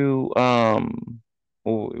to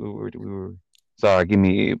we were sorry. Give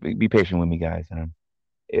me be patient with me, guys.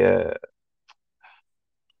 Yeah,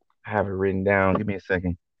 I have it written down. Give me a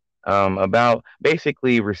second. About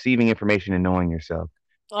basically receiving information and knowing yourself.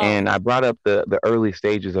 And Oh. I brought up the early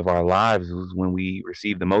stages of our lives was when we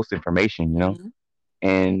receive the most information, Hmm.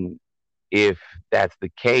 and if that's the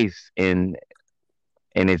case and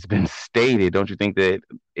it's been stated, don't you think that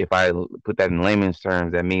if I put that in layman's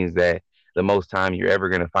terms, that means that the most time you're ever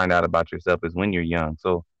going to find out about yourself is when you're young?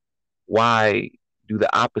 So why do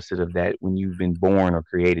the opposite of that when you've been born or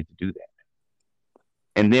created to do that?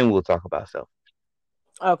 And then we'll talk about self.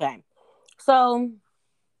 Okay. So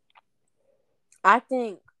I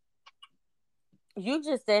think you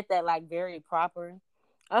just said that like very proper.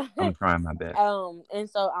 I'm trying my best. And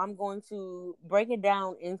so I'm going to break it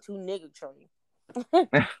down into niggatry.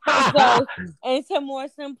 So into more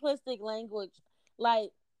simplistic language,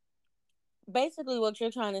 like basically what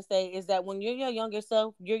you're trying to say is that when you're your younger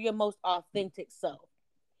self, you're your most authentic self.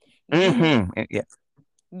 You Hmm. Yeah.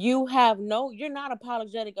 you have no you're not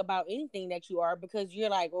apologetic about anything that you are because you're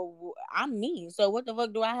like, well, I'm me. So what the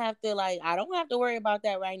fuck do I have to like I don't have to worry about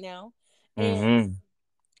that right now. And Hmm.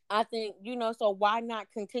 I think, so why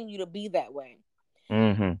not continue to be that way?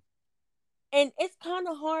 Hmm. And it's kind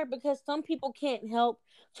of hard because some people can't help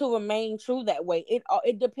to remain true that way.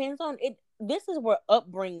 It depends on it. This is where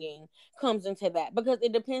upbringing comes into that because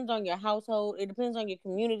it depends on your household, it depends on your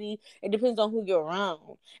community, it depends on who you're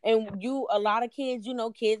around. And a lot of kids,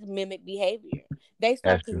 kids mimic behavior. They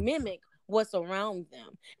That's start to true. mimic what's around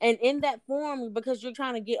them, and in that form, because you're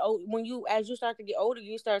trying to get old, as you start to get older,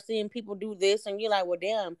 you start seeing people do this, and you're like, well,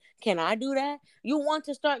 damn, can I do that? You want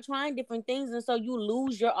to start trying different things, and so you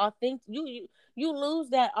lose your authentic you lose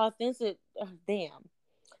that authentic damn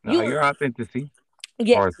No, you your authenticity,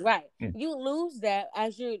 or yes, right, yeah. you lose that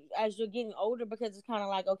as you're getting older because it's kind of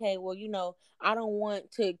like, okay, well, I don't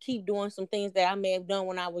want to keep doing some things that I may have done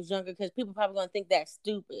when I was younger because people probably gonna think that's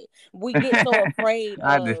stupid. We get so afraid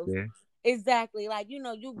I of understand. exactly, like,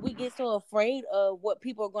 we get so afraid of what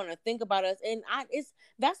people are going to think about us, and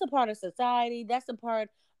that's a part of society, that's a part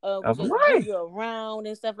of Of just who life. you're around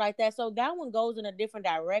and stuff like that. So that one goes in a different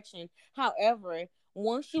direction. However,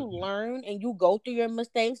 once you learn and you go through your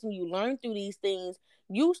mistakes and you learn through these things,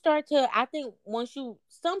 you start to, I think, once you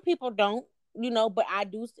some people don't, but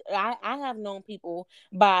I have known people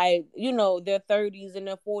by their 30s and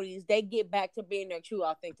their 40s, they get back to being their true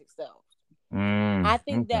authentic self. I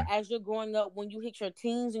think that Okay. as you're growing up, when you hit your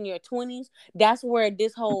teens and your 20s, that's where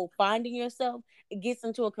this whole finding yourself, it gets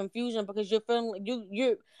into a confusion because you're feeling like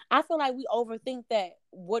you're. I feel like we overthink that.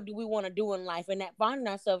 What do we want to do in life, and that finding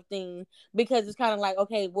ourselves thing, because it's kind of like,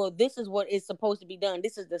 okay, well, this is what is supposed to be done.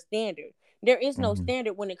 This is the standard. There is no Hmm.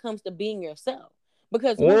 standard when it comes to being yourself,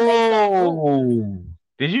 because who makes us who? Whoa!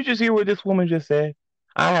 Did you just hear what this woman just said?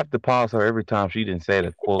 I have to pause her every time she didn't say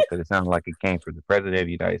a quote that it sounded like it came from the president of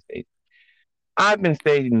the United States. I've been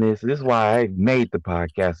stating this. This is why I made the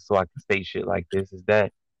podcast so I can state shit like this. Is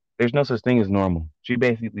that there's no such thing as normal. She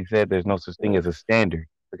basically said there's no such thing as a standard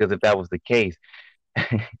because if that was the case,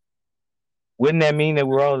 wouldn't that mean that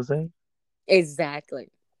we're all the same? Exactly.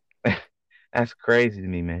 That's crazy to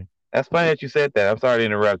me, man. That's funny that you said that. I'm sorry to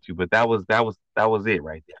interrupt you, but that was it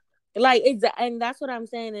right there. Like and that's what I'm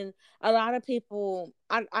saying. And a lot of people,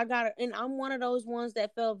 I got, and I'm one of those ones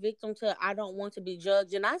that fell victim to, I don't want to be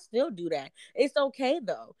judged, and I still do that. It's okay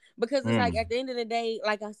though, because it's like, Mm, at the end of the day,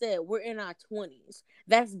 like I said, we're in our 20s.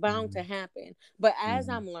 That's bound to mm, happen. But as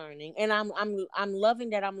mm, I'm learning, and I'm loving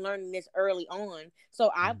that I'm learning this early on. So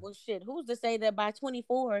I mm, was shit. Who's to say that by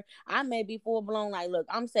 24 I may be full blown like, look,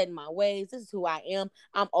 I'm setting my ways. This is who I am.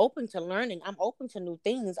 I'm open to learning. I'm open to new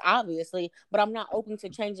things, obviously, but I'm not open to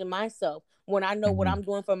changing myself when I know what mm. I'm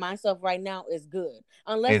doing for myself right now is good.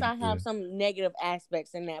 Unless It's I have good. some negative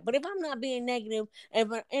aspects in that. But if I'm not being negative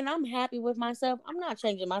and I'm happy with myself, I'm not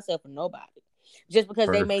changing myself for nobody. Just because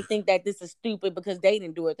they may Perfect. think that this is stupid because they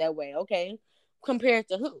didn't do it that way. Okay. Compared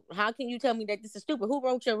to who? How can you tell me that this is stupid? Who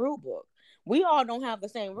wrote your rule book? We all don't have the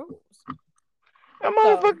same rules. A So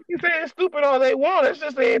motherfucker can say it's stupid all they want. It's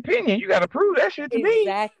just their opinion. You got to prove that shit to me.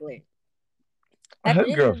 exactly. At the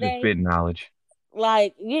That end of girl's the just day, spitting knowledge.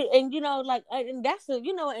 like you, and like, and that's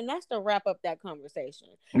to wrap up that conversation.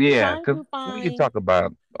 Yeah, Trying because to we could find talk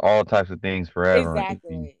about all types of things forever. If you,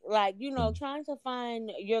 exactly, like, so. trying to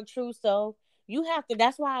find your true self. You have to.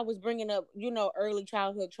 That's why I was bringing up, early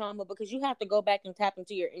childhood trauma, because you have to go back and tap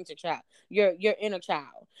into your inner child, your inner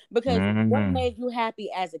child, because what Mm-hmm. made you happy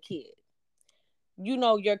as a kid?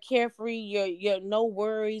 You're carefree, you're no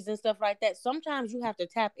worries and stuff like that. Sometimes you have to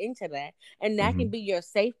tap into that, and that Mm-hmm. can be your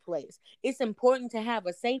safe place. It's important to have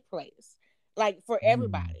a safe place, like, for Mm-hmm.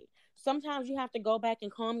 everybody. Sometimes you have to go back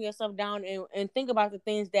and calm yourself down and think about the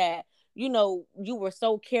things that you were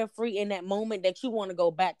so carefree in that moment that you want to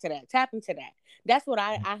go back to that, tap into that. That's what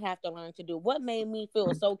I have to learn to do. What made me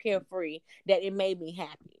feel so carefree that it made me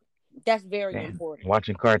happy? That's very Damn. important.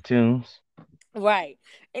 Watching cartoons. Right.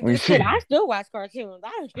 And We the shit, I see. still watch cartoons. I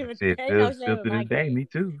don't give a Shit, ain't still, no still shame in to this my day. game. Me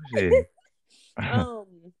too. Shit.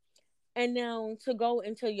 Um, and now to go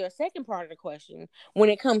into your second part of the question, when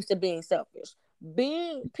it comes to being selfish.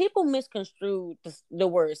 being people misconstrue the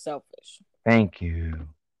word selfish. Thank you.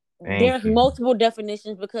 Thank There's you. multiple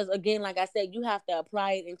definitions because, again, like I said, you have to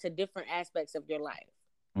apply it into different aspects of your life.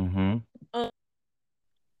 Mhm. Um,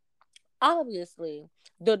 Obviously,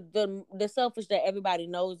 the selfish that everybody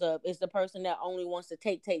knows of is the person that only wants to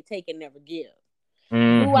take, take, take, and never give. Do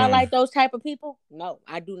I Mhm. like those type of people? No,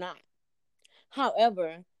 I do not.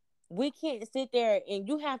 However, we can't sit there, and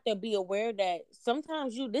you have to be aware that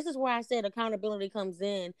sometimes this is where I said accountability comes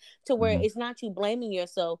in, to where Mhm. it's not you blaming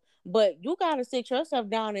yourself, but you got to sit yourself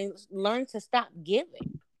down and learn to stop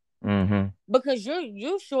giving, Mhm. because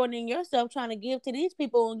you're shortening yourself trying to give to these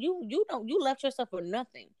people, and you left yourself for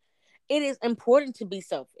nothing. It is important to be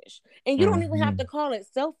selfish, and you don't even have to Mhm. call it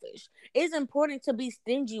selfish. It's important to be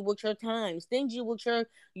stingy with your time, stingy with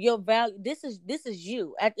your value. This is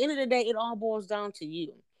you. At the end of the day, it all boils down to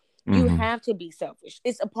you. You Mhm. have to be selfish.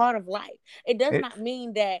 It's a part of life. It does It. not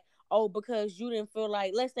mean that, oh, because you didn't feel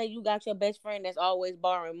like, let's say you got your best friend that's always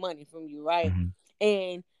borrowing money from you, right? Mhm.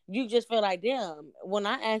 And you just feel like, damn, when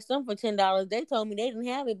I asked them for $10, they told me they didn't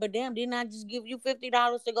have it. But damn, didn't I just give you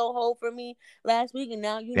 $50 to go hold for me last week, and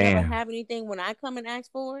now you never Damn. have anything when I come and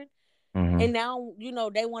ask for it? Mhm. And now,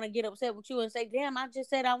 they want to get upset with you and say, damn, I just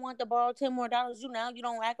said I want to borrow 10 more dollars. You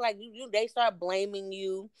don't act like they start blaming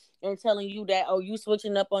you and telling you that, oh, you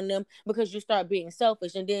switching up on them because you start being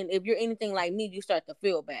selfish. And then if you're anything like me, you start to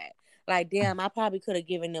feel bad. Like, damn, I probably could have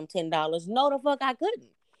given them $10. No, the fuck I couldn't.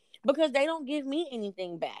 Because they don't give me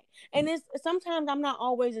anything back. And it's sometimes I'm not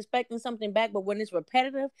always expecting something back, but when it's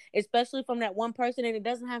repetitive, especially from that one person, and it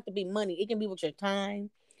doesn't have to be money. It can be with your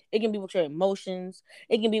time, it can be with your emotions,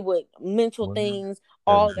 it can be with mental Word. things,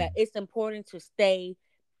 all that. Judgment. It's important to stay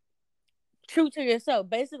true to yourself.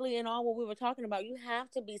 Basically, in all what we were talking about, you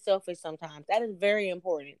have to be selfish sometimes. That is very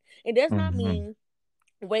important. It does not Mhm. mean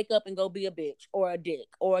wake up and go be a bitch or a dick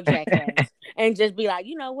or a jackass and just be like,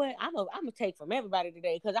 you know what, I'm gonna take from everybody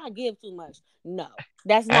today because I give too much. No,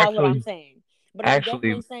 that's not what I'm Actually, saying. But I'm actually,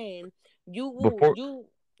 definitely saying you will before.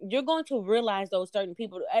 you're going to realize those certain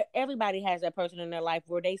people. Everybody has that person in their life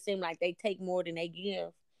where they seem like they take more than they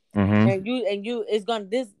give, Mhm. and it's gonna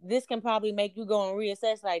this can probably make you go and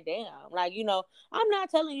reassess, like, damn, like, I'm not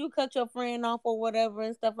telling you cut your friend off or whatever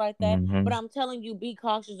and stuff like that, but Mhm. I'm telling you, be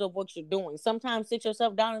cautious of what you're doing. Sometimes sit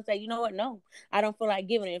yourself down and say, you know what, no, I don't feel like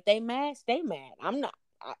giving it. If they mad, stay mad. I'm not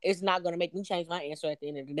It's not gonna make me change my answer at the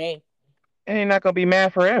end of the day. And you're not gonna be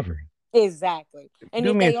mad forever. Exactly. And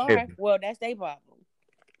Do if me a they are, favor. well, that's their problem.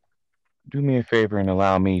 Do me a favor and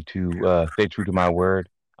allow me to stay true to my word.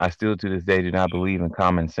 I still to this day do not believe in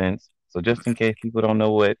common sense. So just in case people don't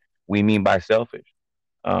know what we mean by selfish,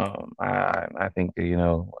 I think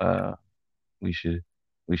that, we should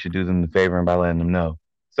we should do them the favor and by letting them know.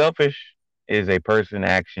 Selfish is a person,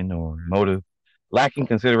 action, or motive lacking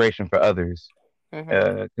consideration for others,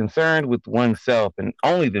 Mm-hmm. concerned with oneself and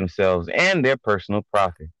only themselves and their personal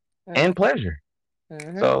profit and Mm-hmm. pleasure.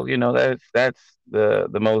 Mm-hmm. So that's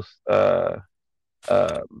the most uh,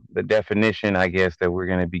 the definition, I guess, that we're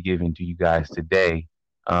going to be giving to you guys today.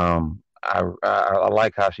 I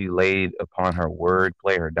like how she laid upon her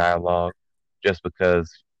wordplay, her dialogue, just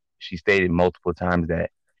because she stated multiple times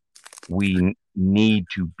that we need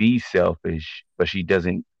to be selfish, but she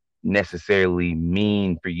doesn't necessarily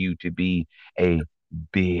mean for you to be a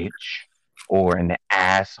bitch or an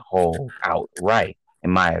asshole outright.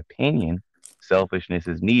 In my opinion, selfishness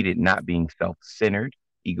is needed, not being self centered,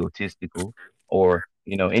 egotistical, or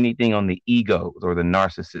anything on the egos or the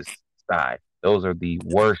narcissist side. Those are the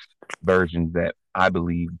worst versions that I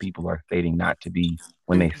believe people are stating not to be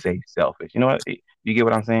when they Mm-hmm. say selfish. You know what? You get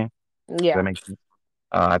what I'm saying? Does that Yeah. make sense?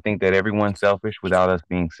 I think that everyone's selfish. Without us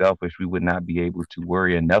being selfish, we would not be able to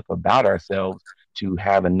worry enough about ourselves to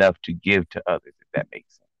have enough to give to others, if that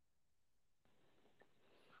makes sense.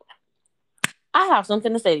 I have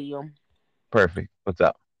something to say to you. Perfect. What's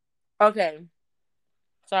up? Okay.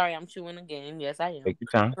 Sorry, I'm chewing again. Yes, I Take am.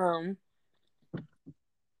 your time.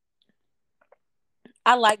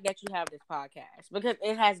 I like that you have this podcast because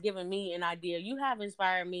it has given me an idea. You have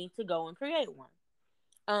inspired me to go and create one.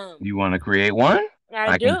 Um, You want to create one?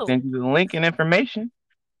 I I can do. send you the link and information.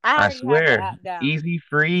 I I already have the swear, app down. easy,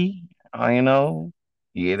 free.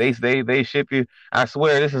 Yeah, they ship you. I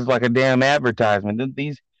swear, this is like a damn advertisement.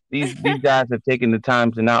 These guys have taken the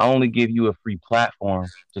time to not only give you a free platform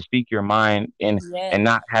to speak your mind and Yes.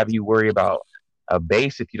 not have you worry about a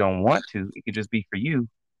base if you don't want to. It could just be for you.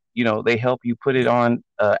 They help you put it on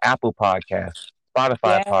Apple Podcasts,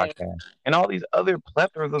 Spotify Yes. Podcasts, and all these other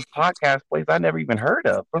plethoras of podcast places I never even heard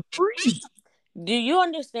of for free. Do you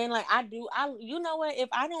understand? Like I do. You know what? If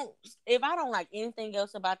I don't like anything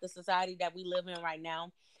else about the society that we live in right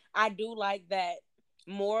now, I do like that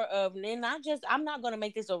more of, and not just, I'm not gonna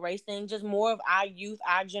make this a race thing, just more of our youth,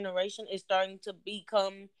 our generation is starting to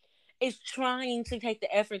become, is trying to take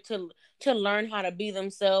the effort to learn how to be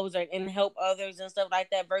themselves and help others and stuff like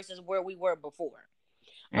that versus where we were before.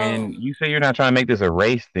 And Um you say you're not trying to make this a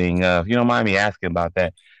race thing. If you don't mind me asking about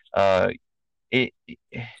that, uh, it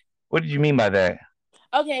what did you mean by that?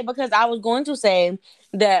 okay, because I was going to say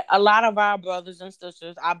that a lot of our brothers and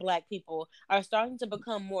sisters, our black people, are starting to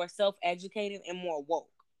become more self-educated and more woke.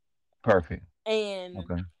 Perfect. And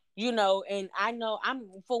Okay. and I know, I'm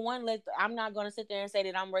for one, I'm not going to sit there and say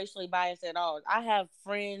that I'm racially biased at all. I have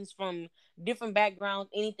friends from different backgrounds,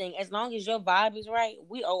 anything, as long as your vibe is right,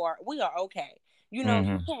 we are okay. You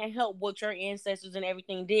Hmm. can't help what your ancestors and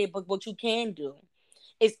everything did, but what you can do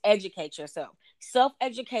is educate yourself. Self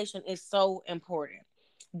education is so important.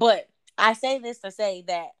 But I say this to say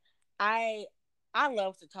that I I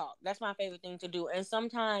love to talk. That's my favorite thing to do. And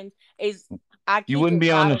sometimes is I You keep wouldn't it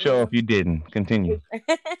be on the bottled show if in. you didn't. Continue.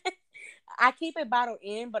 I keep it bottled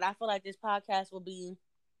in, but I feel like this podcast will be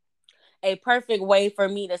a perfect way for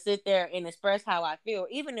me to sit there and express how I feel,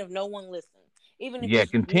 even if no one listens, even if Yeah,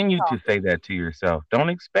 it's just me continue to say talking. that to yourself. Don't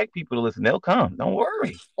expect people to listen. They'll come. Don't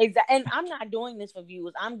worry. Exactly. And I'm not doing this for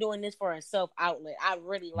views. I'm doing this for a self outlet. I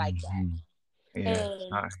really like that. Hmm. Yes,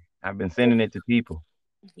 And I've been sending it to people.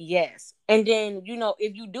 yes. And then,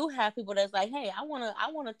 if you do have people that's like, hey, I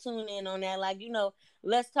wanna tune in on that, like,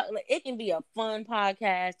 let's talk, like, it can be a fun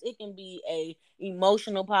podcast, it can be a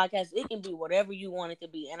emotional podcast, it can be whatever you want it to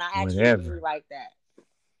be. And I actually really Whatever. like that.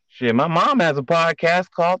 Shit, my mom has a podcast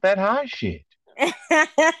called That High Shit.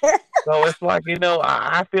 So it's like,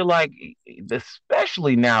 I feel like,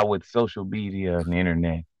 especially now with social media and the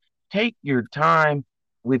internet, take your time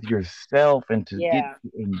with yourself and to get Yeah.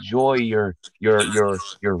 to enjoy your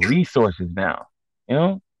resources now. You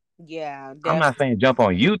know, Yeah, I'm not definitely. saying jump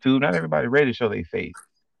on YouTube. Not everybody ready to show their face,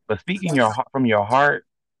 but speaking from your heart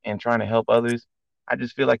and trying to help others, I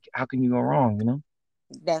just feel like how can you go wrong? You know.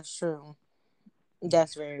 That's true. Yeah.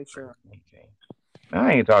 That's very true. Okay.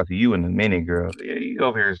 I ain't talk to you in a minute, girl. Yeah, you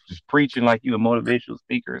over here just preaching like you a motivational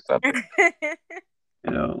speaker or something.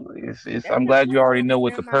 It's. That's I'm not, glad you already know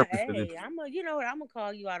always what the purpose of this. MIA. You know what? I'm gonna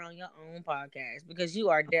call you out on your own podcast because you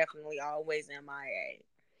are definitely always MIA.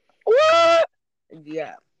 What?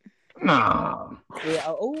 Yeah, Nah, yeah.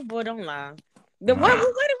 Oh boy, don't lie. nah. What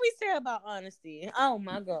did we say about honesty? Oh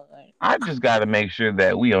my god. I just got to make sure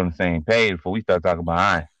that we on the same page before we start talking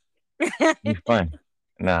about I. You funny.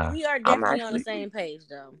 Nah, We are I'm definitely on the actually. same page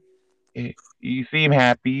though. You seem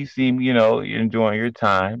happy. You seem, you're enjoying your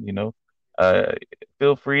time. Uh,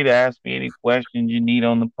 feel free to ask me any questions you need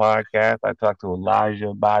on the podcast. I talked to Elijah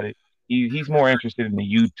about it. He's more interested in the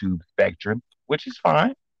YouTube spectrum, which is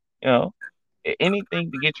fine. You know,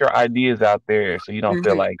 anything to get your ideas out there, so you don't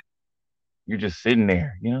feel Hmm. like you're just sitting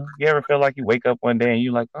there. You ever feel like you wake up one day and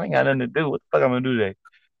you're like, I ain't got nothing to do. What the fuck I'm gonna do today?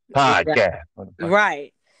 Podcast, motherfucker.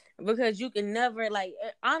 Right. Because you can never, like,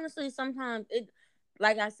 honestly, sometimes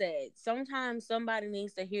like I said, sometimes somebody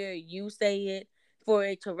needs to hear you say it for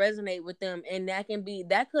it to resonate with them. And that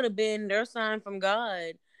could have been their sign from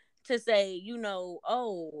God to say,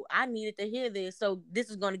 oh, I needed to hear this. So this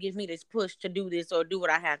is going to give me this push to do this or do what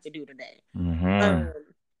I have to do today. Mm-hmm. Um,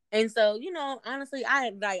 and so, honestly,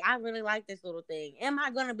 I really like this little thing. Am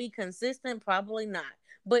I going to be consistent? Probably not.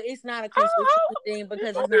 But it's not a consistency thing This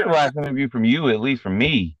because will it's be not the a last interview from you, at least from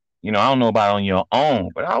me. I don't know about on your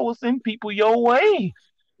own, but I will send people your way.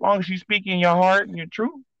 As long as you speak in your heart and your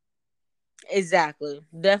truth. exactly, You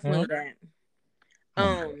know? definitely that. Oh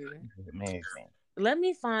yeah. Um, This is amazing. Let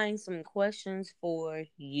me find some questions for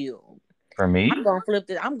you. For I'm me? gonna flip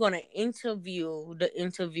it. I'm gonna interview the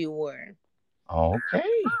interviewer. Okay.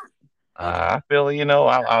 Okay, I feel,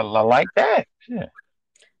 I like that. Yeah.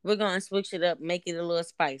 we're gonna switch it up, make it a little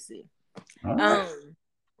spicy. All right. Um,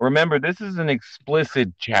 Remember, this is an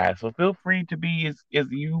explicit chat, so feel free to be as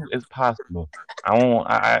you as possible. I won't.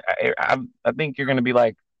 I think you're gonna be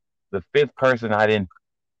like the fifth person I didn't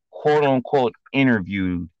quote unquote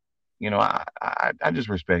interviewed. I just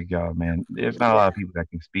respect y'all, man. There's not a lot yeah. of people that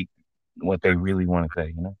can speak what they really want to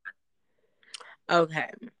say. Okay.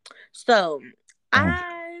 So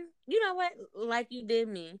Mhm. you know what? Like you did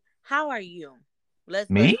me. How are you? Let's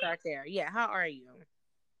Me? start there. Yeah. How are you?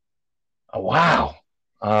 Oh, wow.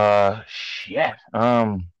 Shit.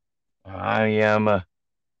 I am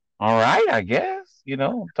all right, I guess.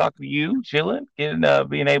 I'm talking to you, chilling, getting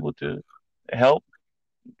being able to help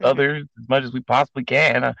Hmm. others as much as we possibly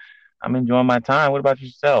can. I'm enjoying my time. What about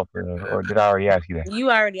yourself? Or did I already ask you that?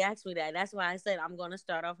 You already asked me that. That's why I said I'm gonna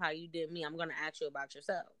start off how you did me. I'm gonna ask you about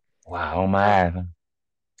yourself. Wow, on my Um, ass. Huh?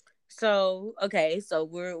 So okay, so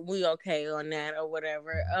we okay on that or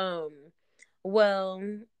whatever. Well,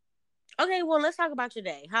 okay, well let's talk about your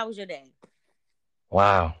day. How was your day?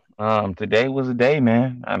 Wow. Today was a day,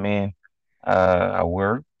 man. I mean, I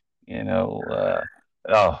worked, you know,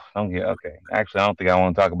 oh, don't get okay. Actually, I don't think I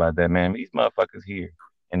want to talk about that, man. These motherfuckers here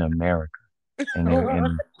in America and they're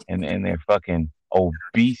in their fucking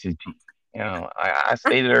obesity. I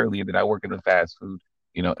stated earlier that I work in the fast food,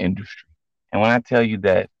 industry. And when I tell you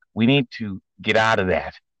that we need to get out of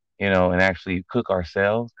that, and actually cook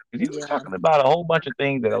ourselves, because you were Yeah. talking about a whole bunch of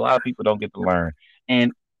things that a lot of people don't get to learn.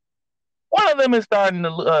 And one of them is starting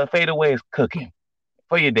to fade away is cooking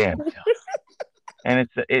for your damn self. And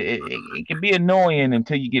it can be annoying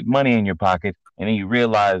until you get money in your pocket and then you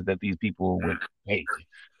realize that these people would hate you.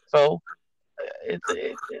 So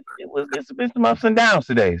it's been some ups and downs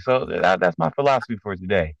today. So that's my philosophy for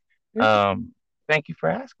today. Okay. Thank you for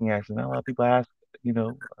asking. Actually, not a lot of people ask,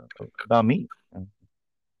 about me.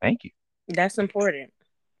 Thank you. That's important.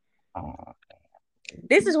 Uh,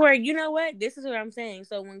 This is where you know what? This is what I'm saying.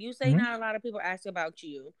 So when you say mhm, not a lot of people ask about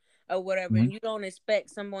you or whatever, mhm. and you don't expect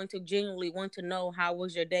someone to genuinely want to know how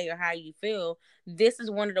was your day or how you feel, this is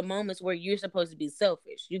one of the moments where you're supposed to be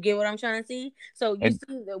selfish. You get what I'm trying to see? So you And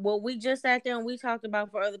see that what we just sat there and we talked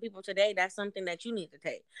about for other people today, that's something that you need to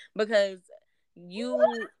take. Because you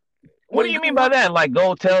what do when you you mean by want that? Like,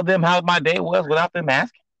 go tell them how my day was without them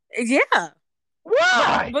asking? yeah.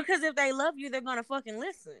 Why? Because if they love you, they're gonna fucking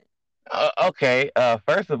listen. Okay.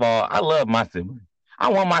 First of all, I love my sibling. I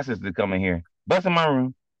want my sister to come in here, bust in my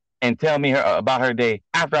room, and tell me about her day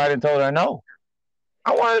after I didn't told her no.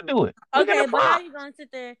 I want to do it within Okay, the but how five. you gonna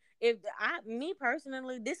sit there if me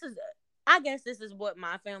personally, this is I guess this is what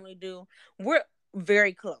my family do. We're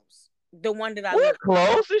very close. The one that I We're live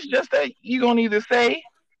close. It's just that you're gonna either say,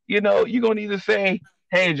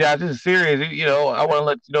 "Hey, Josh, this is serious. I want to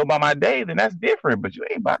let you know about my day." Then that's different. But you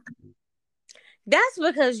ain't about to. that's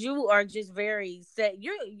because you are just very set.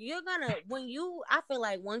 You're gonna when you I feel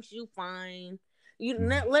like once you find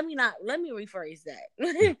let me not let me rephrase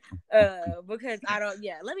that. Because I don't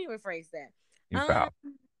yeah, let me rephrase that. You're Um proud.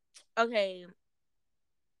 okay.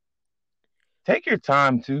 Take your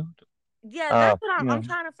time too. Yeah, that's what You I'm know.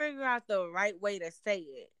 trying to figure out the right way to say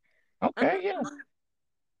it. Okay. Yeah. Um,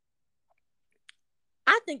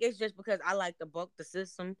 I think it's just because I like to buck the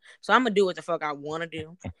system, so I'm gonna do what the fuck I want to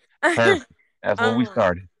do. Perfect. That's where we um,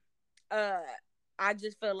 started. uh, I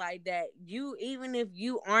just feel like that you, even if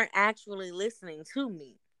you aren't actually listening to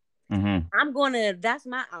me, Mm-hmm. I'm gonna. That's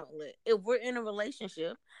my outlet. If we're in a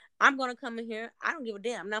relationship, I'm gonna come in here. I don't give a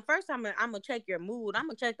damn. Now, first, I'm gonna check your mood. I'm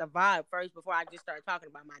gonna check the vibe first before I just start talking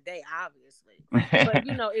about my day. Obviously, but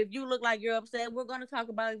if you look like you're upset, we're gonna talk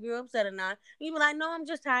about if you're upset or not. You be like, no, I'm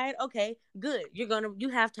just tired. Okay, good. You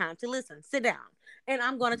have time to listen. Sit down, and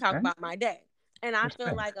I'm gonna talk Okay. about my day. And I feel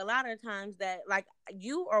Respect. like a lot of times that like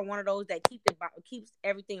you are one of those that keeps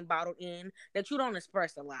everything bottled in that you don't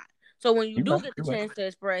express a lot. So when you You're do right. get the You're right. chance to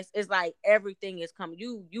express, it's like everything is coming.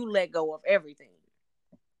 You let go of everything,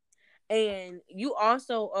 and you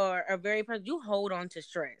also are a very person. You hold on to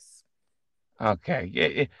stress. Okay.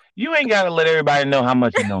 Yeah. You ain't gotta let everybody know how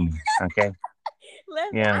much you know me. Okay.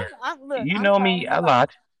 Listen, Yeah. I'm look. You I'm know calling me you a out. lot,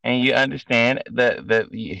 and you understand that.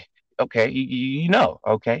 Okay. You know.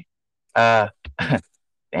 Okay. Uh.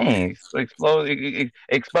 Dang.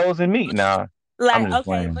 Exposing me. Nah. I'm Like just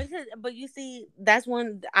okay, playing. but you see, that's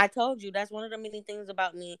one I told you. That's one of the many things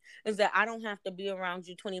about me is that I don't have to be around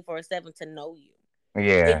you 24/7 to know you. It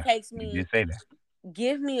Yeah. takes You me did say that.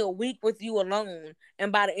 give me a week with you alone,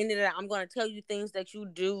 and by the end of that I'm going to tell you things that you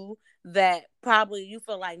do that probably you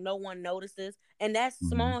feel like no one notices, and that's Mhm.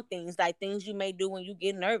 small things like things you may do when you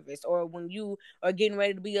get nervous or when you are getting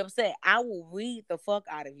ready to be upset. I will read the fuck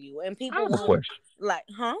out of you, and I people have a won't question. like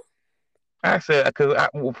huh. I said because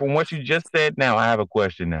from what you just said, now I have a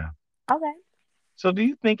question now. Okay. So, do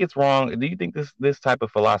you think it's wrong? Do you think this type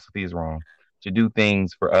of philosophy is wrong to do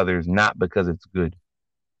things for others not because it's good,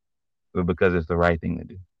 but because it's the right thing to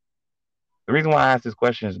do? The reason why I ask this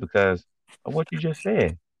question is because of what you just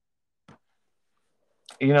said.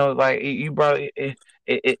 Like you brought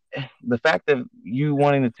the fact of you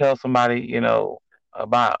wanting to tell somebody,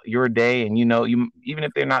 about your day, and you even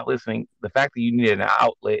if they're not listening, the fact that you needed an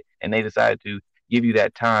outlet and they decided to give you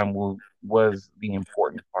that time was the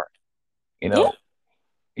important part. You Yeah. know,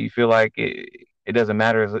 you feel like it doesn't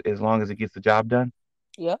matter as long as it gets the job done.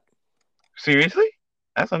 Yep. Seriously,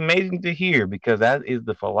 that's amazing to hear because that is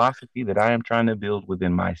the philosophy that I am trying to build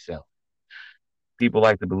within myself. People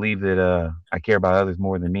like to believe that I care about others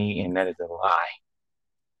more than me, and that is a lie.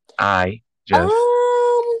 I just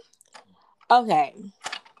Um. Okay.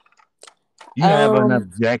 You have an Um,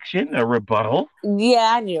 objection, a rebuttal?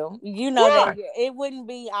 yeah, I do. You know that What? it wouldn't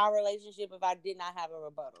be our relationship if I did not have a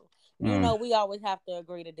rebuttal. You Mm. know, we always have to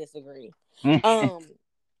agree to disagree. Um,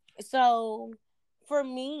 so for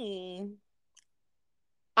me,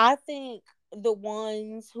 I think the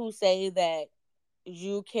ones who say that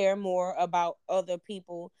you care more about other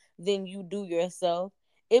people than you do yourself,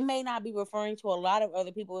 it may not be referring to a lot of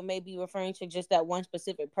other people. It may be referring to just that one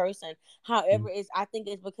specific person. However, it's I think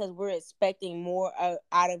it's because we're expecting more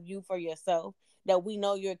out of you for yourself. That we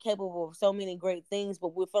know you're capable of so many great things,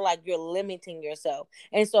 but we feel like you're limiting yourself,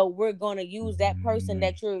 and so we're gonna use that person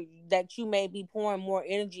Mm. that you may be pouring more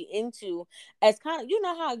energy into as kind of, you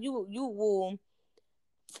know how you will,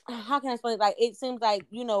 how can I explain it? Like, it seems like,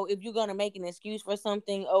 if you're gonna make an excuse for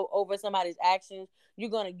something over somebody's actions, you're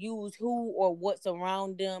gonna use who or what's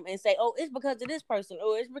around them and say, "Oh, it's because of this person,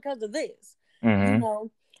 or it's because of this," you Mhm.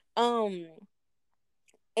 know. Um,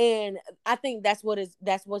 and I think that's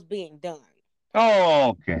what's being done.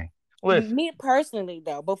 Oh, okay. Listen. Me personally,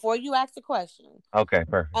 though, before you ask the question, Okay,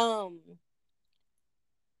 perfect. um,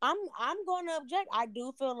 I'm going to object. I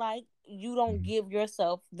do feel like you don't Mhm. give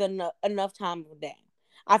yourself enough time of day.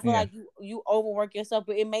 I feel Yeah. like you overwork yourself,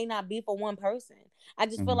 but it may not be for one person. I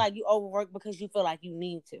just feel Mhm. like you overwork because you feel like you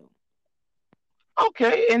need to.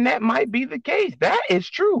 Okay, and that might be the case. That is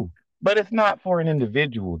true, but it's not for an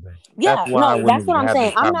individual though. That's Yeah, why I no, that's wanted what to I'm have saying.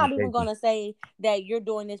 this I'm not even conversation. gonna say that you're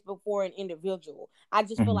doing this before an individual. I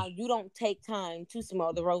just feel Mhm. like you don't take time to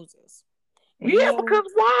smell the roses. Yeah, You because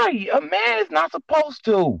why? A man is not supposed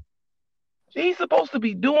to. He's supposed to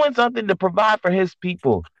be doing something to provide for his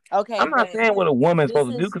people. okay, I'm not but saying what a woman's this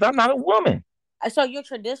supposed to do is because I'm not a woman. so you're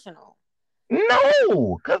traditional.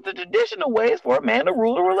 No, because the traditional way is for a man to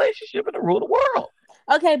rule a relationship and to rule the world.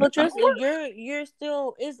 Okay, That's but not how it works. you're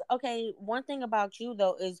still is okay. One thing about you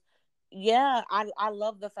though is, yeah, I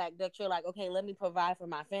love the fact that you're like, okay, let me provide for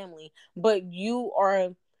my family, but you are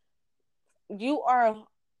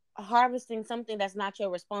harvesting something that's not your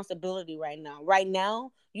responsibility right now. Right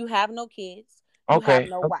now, you have no kids, you have Okay,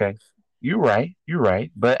 no okay. wife. You're right. You're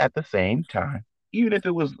right. But at the same time, even if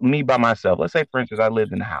it was me by myself, let's say, for instance, I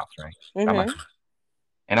lived in the house, right? By Mm-hmm. myself.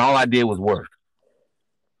 And all I did was work.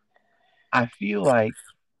 I feel like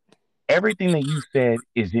everything that you said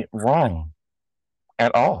isn't wrong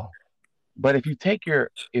at all. But if you take your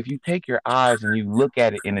eyes and you look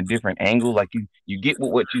at it in a different angle, like you get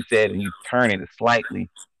what you said and you turn it slightly,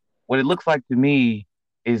 what it looks like to me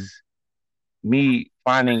is me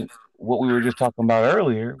finding what we were just talking about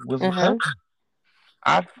earlier was a Mm-hmm. purpose.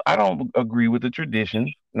 I don't agree with the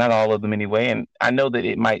traditions, not all of them anyway, and I know that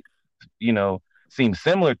it might, seem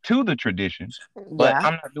similar to the tradition, but Yeah.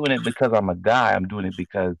 I'm not doing it because I'm a guy. I'm doing it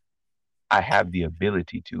because I have the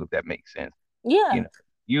ability to, if that makes sense. You Yeah. know,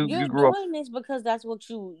 you You're grew up. doing this because that's what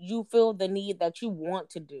you feel the need that you want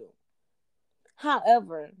to do.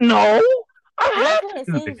 However, No, I that's have what to it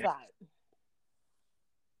do seems that. like.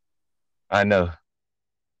 I know,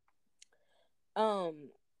 um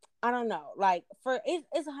I don't know, like, for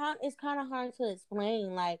it's hard, it's kind of hard to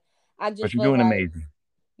explain. Like, I but just you're feel doing like amazing.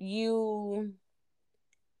 you,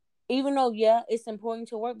 even though, yeah, it's important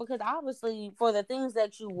to work, because obviously for the things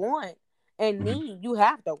that you want and Mhm. need, you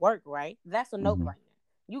have to work, right? That's a Mhm. no-brainer.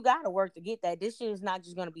 You gotta work to get that. This shit is not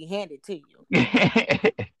just gonna be handed to you.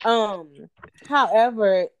 Mhm.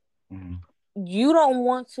 However, you don't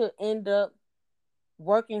want to end up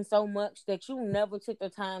working so much that you never took the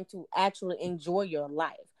time to actually enjoy your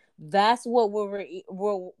life. That's what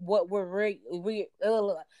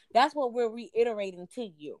that's what we're reiterating to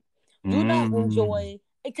you. You don't Mm. enjoy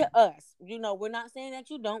it. To us, we're not saying that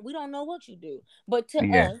you don't. We don't know what you do, but to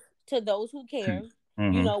Yeah. us, to those who care,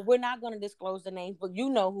 Mhm. we're not going to disclose the names, but you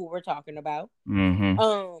know who we're talking about. Mhm.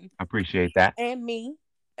 Um, I appreciate that. and me,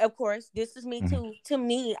 of course, this is me Mhm. too. To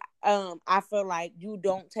me, I feel like you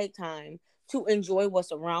don't take time to enjoy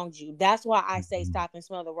what's around you. That's why I say Mhm. stop and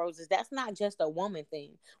smell the roses. That's not just a woman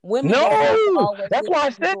thing. Women don't have to No, always that's get why I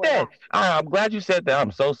to said enjoy that. life. I'm glad you said that.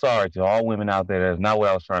 I'm so sorry to all women out there. That's not what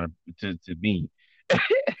I was trying to be.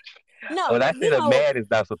 No, When I said a man is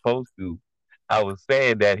not supposed to, I was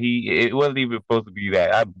saying that it wasn't even supposed to be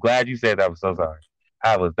that. I'm glad you said that. I'm so sorry.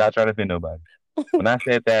 I was not trying to offend nobody. When I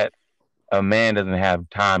said that a man doesn't have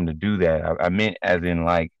time to do that, I meant as in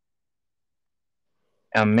like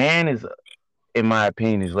a man is, in my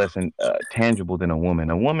opinion, is less tangible than a woman.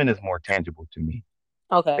 A woman is more tangible to me.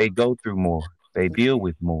 okay, They go through more. They deal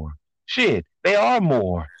with more. Shit, they are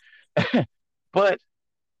more. But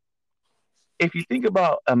if you think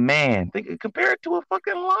about a man, compare it to a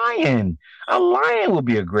fucking lion. A lion would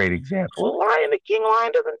be a great example. A lion, the king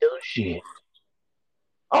lion, doesn't do shit.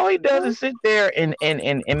 All he does is sit there and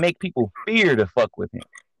make people fear to fuck with him.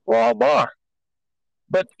 Raw bar.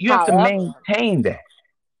 But you have to However, maintain that.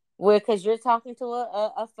 well, because you're talking to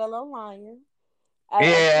a fellow lion, a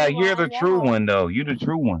Yeah, true you're the lion at true heart. one though. You the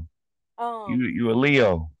true one. Um, You a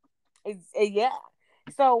Leo. yeah.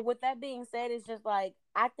 So with that being said, it's just like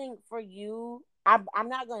I think for you, I'm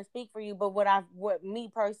not going to speak for you, but what me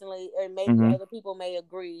personally, and maybe Hmm. other people may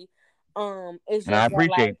agree, it's And I just that like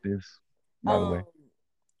appreciate this, by the um way.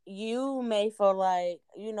 you may feel like,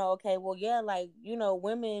 okay, well, yeah, like,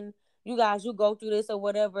 women, you guys, you go through this or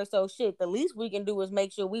whatever. So shit, the least we can do is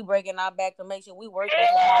make sure we breaking our back to make sure we work and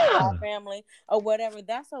provide for our Yeah. family or whatever.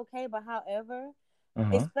 That's okay. But however, Uh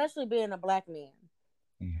huh. especially being a black man,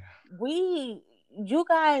 Yeah. you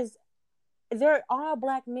guys, they're all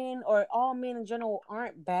black men or all men in general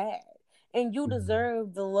aren't bad, and you Mhm.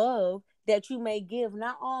 deserve the love that you may give.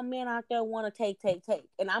 Not all men out there want to take,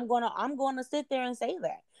 and I'm gonna sit there and say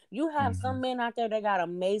that you have some Mhm. men out there that got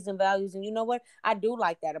amazing values, and you know what, I do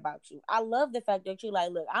like that about you. I love the fact that you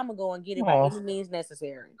like, look, I'm gonna go and get it by Oh, any means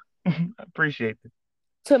necessary I appreciate it.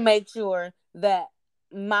 to make sure that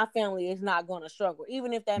my family is not going to struggle,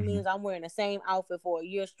 even if that Mhm. means I'm wearing the same outfit for a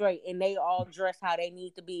year straight and they all dress how they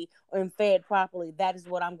need to be and fed properly. That is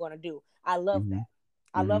what I'm going to do. I love Mhm. that.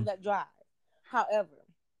 I love Mhm. that drive. However,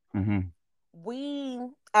 Mhm. we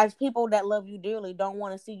as people that love you dearly don't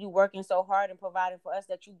want to see you working so hard and providing for us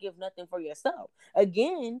that you give nothing for yourself.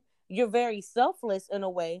 Again, you're very selfless in a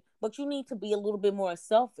way, but you need to be a little bit more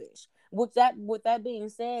selfish. With that being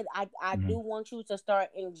said, I do Mhm. want you to start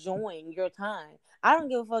enjoying your time. I don't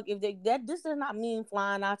give a fuck if that this does not mean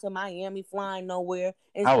flying out to Miami, flying nowhere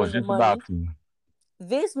and I was spending just about money. to.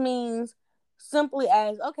 This means simply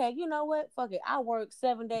as, okay, you know what? Fuck it. I work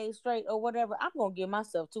 7 days straight or whatever. I'm gonna give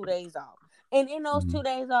myself 2 days off. And in those two Mhm.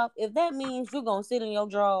 days off, if that means you're gonna sit in your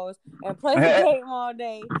drawers and play the game all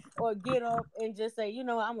day or get up and just say, I'm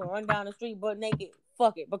gonna run down the street butt naked,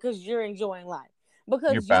 fuck it, because you're enjoying life. You're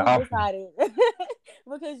Because you powerful. decided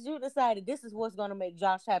because you decided this is what's gonna make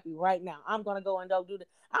Josh happy right now. I'm gonna go and go do that.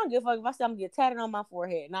 I don't give a fuck if I say I'm gonna get tatted on my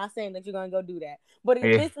forehead. Not saying that you're gonna go do that. But if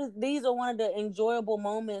Yeah. these are one of the enjoyable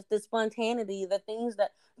moments, the spontaneity,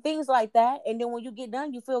 things like that, and then when you get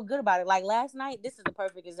done, you feel good about it. Like last night, this is a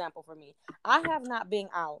perfect example for me. I have not been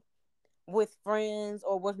out with friends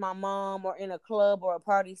or with my mom or in a club or a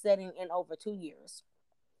party setting in over 2 years.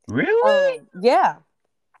 Really? Yeah,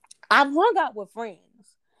 I've hung out with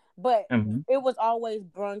friends, but Mhm. it was always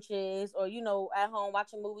brunches or at home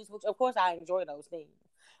watching movies, which of course I enjoy those things.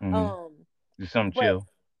 Mhm. Um, Just something but chill.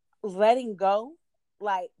 letting go,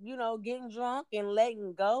 like getting drunk and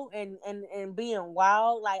letting go and being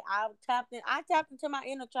wild. Like I tapped into my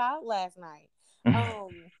inner child last night.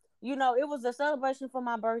 um it was a celebration for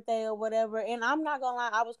my birthday or whatever, and I'm not gonna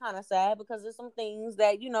lie, I was kind of sad because there's some things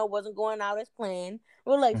that wasn't going out as planned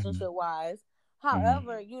Mhm. relationship wise. Mhm.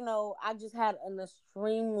 However, I just had an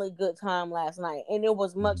extremely good time last night, and it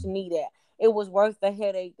was much Mhm. needed. It was worth the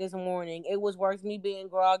headache this morning. It was worth me being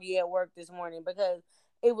groggy at work this morning because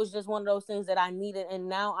it was just one of those things that I needed. And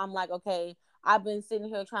now I'm like, okay, I've been sitting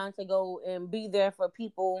here trying to go and be there for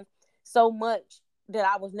people so much that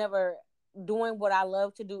I was never doing what I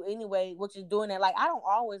love to do anyway, which is doing it. Like, I don't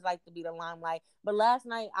always like to be the limelight, but last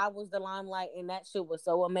night I was the limelight, and that shit was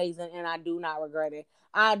so amazing, and I do not regret it.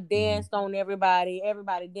 I Mhm. danced on everybody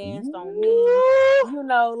danced on me.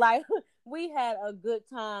 Ooh. Like we had a good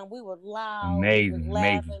time. We were loud. We was Amazing, amazing.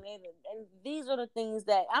 laughing, and these are the things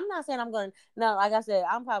that I'm not saying I'm going to. No, like I said,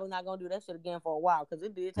 I'm probably not gonna do that shit again for a while because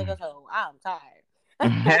it did take us home. I'm tired.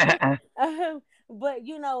 But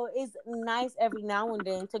it's nice every now and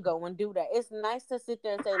then to go and do that. It's nice to sit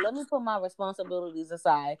there and say, let me put my responsibilities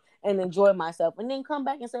aside and enjoy myself, and then come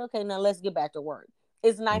back and say, okay, now let's get back to work.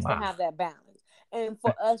 It's nice to Wow. have that balance. And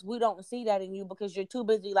for us, we don't see that in you because you're too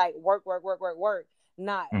busy like work, work, work, work, work,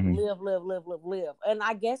 not Mhm. live, live, live, live, live. And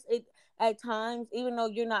I guess it at times, even though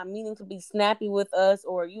you're not meaning to be snappy with us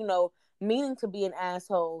or meaning to be an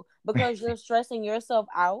asshole, because you're stressing yourself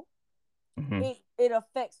out, Mhm. it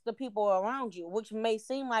affects the people around you, which may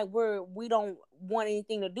seem like we don't want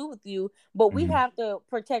anything to do with you, but we Mhm. have to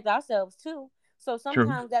protect ourselves too. So True.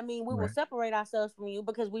 sometimes that means we will Right. separate ourselves from you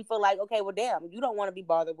because we feel like, okay, well, damn, you don't want to be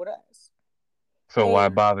bothered with us. So why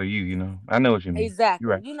And bother you? You know. I know what you mean. You're exactly.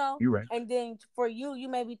 right. You're right. And then for you, you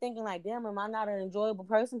may be thinking like, damn, am I not an enjoyable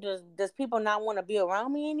person? Does people not want to be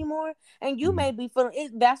around me anymore? And you Mhm. may be feeling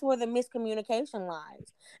it. That's where the miscommunication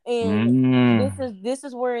lies. And this Mm. is this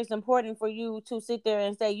is where it's important for you to sit there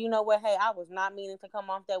and say, you know what, hey, I was not meaning to come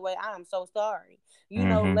off that way. I am so sorry.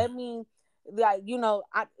 Mhm. Let me. like, you know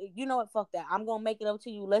what, fuck that, I'm gonna make it up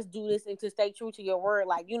to you, let's do this, and to stay true to your word,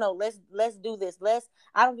 like, let's do this,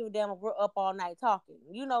 I don't give a damn if we're up all night talking,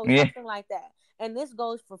 Yeah. something like that. And this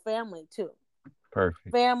goes for family too.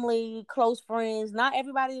 Perfect. Family, close friends, not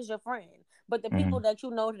everybody is your friend, but the people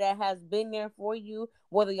Mm-hmm. that that has been there for you,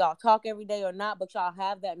 whether y'all talk every day or not, but y'all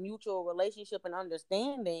have that mutual relationship and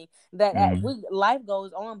understanding that Mm-hmm. life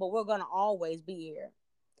goes on, but we're gonna always be here.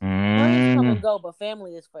 Friends come and Mm-hmm. go, but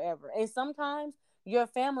family is forever. And sometimes your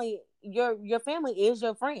family is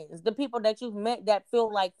your friends, the people that you've met that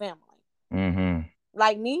feel like family. Mm-hmm.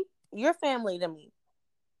 Like me, you're family to me.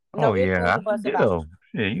 Oh No ifs, yeah, ands, I or buts about it. do.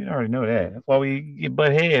 Shit, you already know that. That's why we get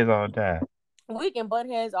butt heads all the time. We can butt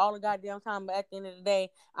heads all the goddamn time, but at the end of the day,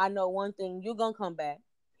 I know one thing: you're gonna come back.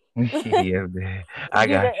 Yeah, man. I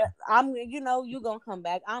got you. You gonna come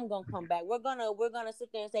back. I'm gonna come back. We're gonna sit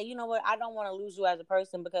there and say, you know what? I don't want to lose you as a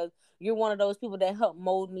person because you're one of those people that helped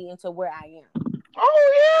mold me into where I am.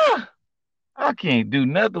 Oh yeah. I can't do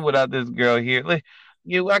nothing without this girl here.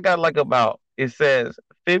 I got like about it says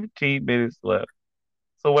 15 minutes left.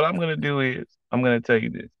 So what I'm gonna do is I'm gonna tell you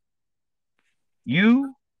this.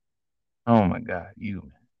 You, oh my God,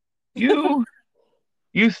 you,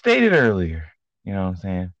 you stated earlier. You know what I'm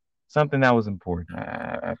saying? Something that was important.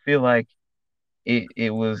 I feel like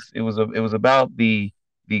it was about the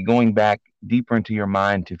going back deeper into your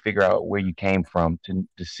mind to figure out where you came from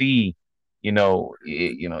to see,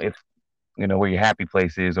 if where your happy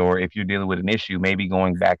place is, or if you're dealing with an issue, maybe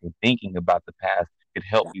going back and thinking about the past could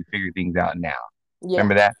help you figure things out now. Yeah.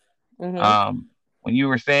 Remember that? Mhm. Um, when you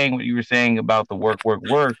were saying what you were saying about the work, work,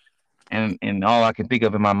 work, and all I can think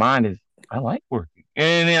of in my mind is I like working,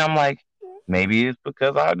 and then I'm like, maybe it's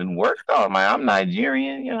because I didn't work all my. I'm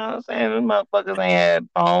Nigerian, you know what I'm saying? Them motherfuckers ain't had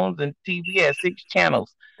phones and TV had 6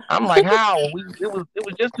 channels. I'm like, how it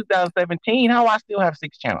was just 2017. How I still have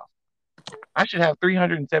 6 channels? I should have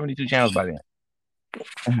 372 channels by then.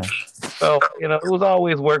 Uh-huh. So, it was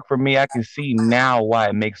always work for me. I can see now why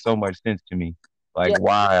it makes so much sense to me. Like Yeah,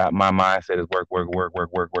 why my mindset is work, work, work,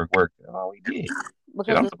 work, work, work, work. That's all we did. Shit,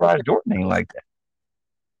 because I'm it's what surprised Jordan ain't like that.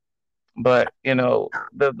 But,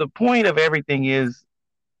 the point of everything is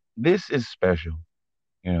this is special.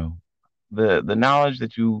 You know, the knowledge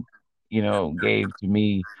that you gave to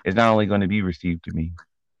me is not only going to be received to me,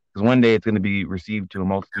 because one day it's going to be received to a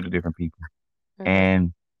multitude of different people, you're.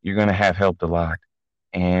 and you're going to have helped a lot.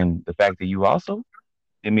 And the fact that you also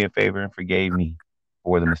did me a favor and forgave me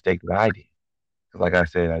for the mistake that I did. Because, like I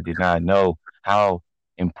said, I did not know how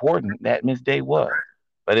important that mistake was,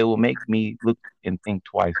 but it will make me look and think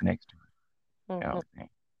twice next time. You know Mhm. what I'm saying?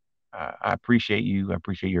 I appreciate you. I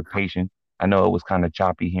appreciate your patience. I know it was kind of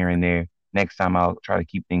choppy here and there. Next time I'll try to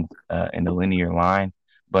keep things in a linear line,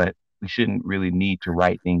 but we shouldn't really need to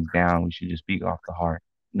write things down. We should just speak off the heart.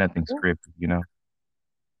 Nothing Yeah, scripted.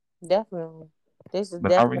 definitely. This is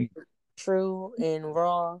But I really, definitely true and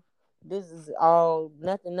raw. This is all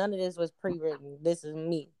nothing. None of this was pre-written. This is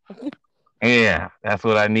me. yeah, that's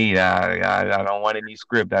what I need. I don't want any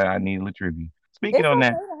script. I need a tribute. Speaking It's on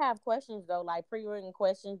that, okay to have questions though, like pre-written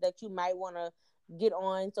questions that you might want to get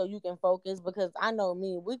on so you can focus. Because I know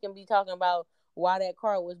me, we can be talking about why that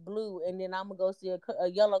car was blue, and then I'm gonna go see a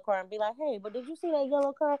yellow car and be like, "Hey, but did you see that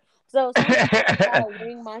yellow car?" So sometimes I I gotta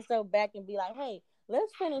bring myself back and be like, "Hey,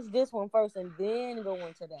 let's finish this one first, and then go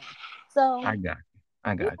into that." So got you.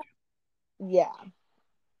 I yeah, got you. yeah.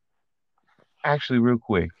 Actually, real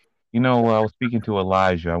quick, I was speaking to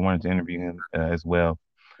Elijah. I wanted to interview him as well.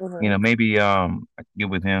 Hmm. Maybe I could get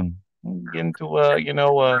with him, get into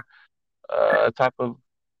a type of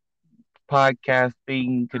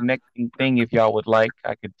podcasting connecting thing if y'all would like.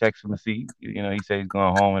 I could text him and see. He said he's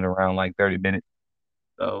going home in around like 30 minutes.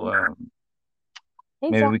 So He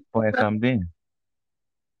maybe tried. we can plan something then.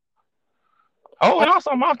 Oh, and also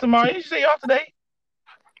I'm off tomorrow. Did you say you're off today?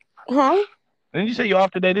 Huh? Didn't you say you're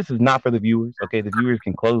off today? This is not for the viewers. Okay, the viewers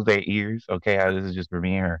can close their ears. Okay, this is just for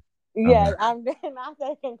me and her. Yeah, Okay, I'm not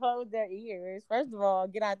they can close their ears. First of all,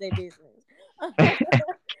 get out their business.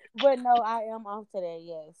 But no, I am off today.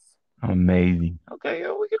 Yes. amazing. Okay,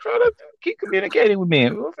 we can try to keep communicating with me.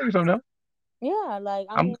 We'll figure something out. Yeah, like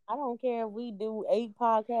I I'm. mean, I don't care if we do 8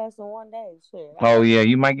 podcasts in one day. Shit, I Oh don't. yeah,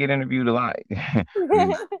 you might get interviewed a lot.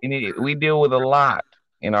 We deal with a lot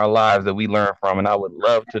in our lives that we learn from, and I would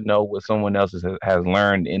love to know what someone else has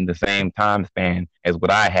learned in the same time span as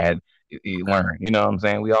what I had learned. You know what I'm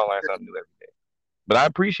saying? We all learn something new every day. But I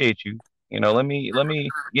appreciate you. Let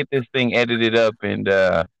me get this thing edited up and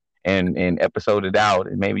episoded out,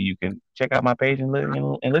 and maybe you can check out my page and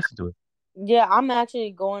listen to it. Yeah, I'm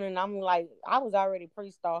actually going, and I'm like, I was already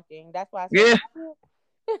pre-stalking. That's why I said, Yeah, "Oh,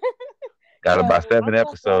 Got about So I'm seven gonna go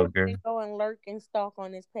episodes, ahead girl. and go and lurk and stalk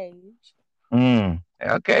on this page.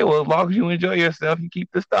 Okay, well, as long as you enjoy yourself, you keep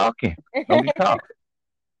the stalking. Don't get caught.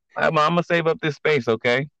 I'm gonna save up this space,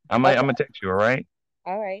 okay? I'm Okay. gonna text you, all right?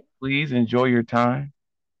 All right. Please enjoy your time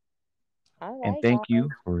All and right, thank guys. you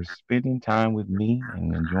for spending time with me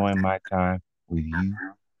and enjoying my time with you.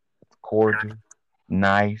 Cordial,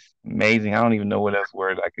 nice, amazing. I don't even know what else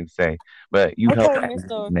word I can say, but you helped Okay, me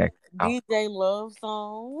Mr. connect out. DJ Love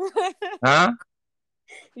Song. Huh?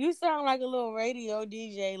 You sound like a little radio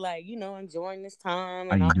DJ, like, enjoying this time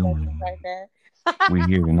How and you all that stuff doing? like that. We're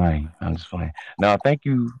here tonight. I'm just playing. Now, thank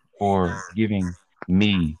you for giving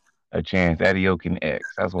me a chance at Yokin X.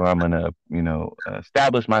 That's what I'm gonna,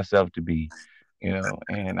 establish myself to be,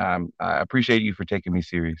 and I appreciate you for taking me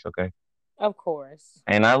serious. Okay, Of course.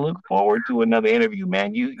 and I look forward to another interview,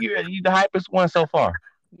 man. You the hypest one so far.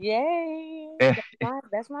 Yay. I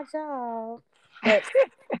That's my job. But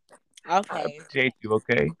okay. appreciate you.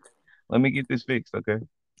 Okay, let me get this fixed. Okay,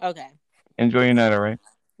 Okay. enjoy your night. All right.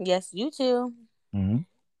 Yes, you too. Mm-hmm.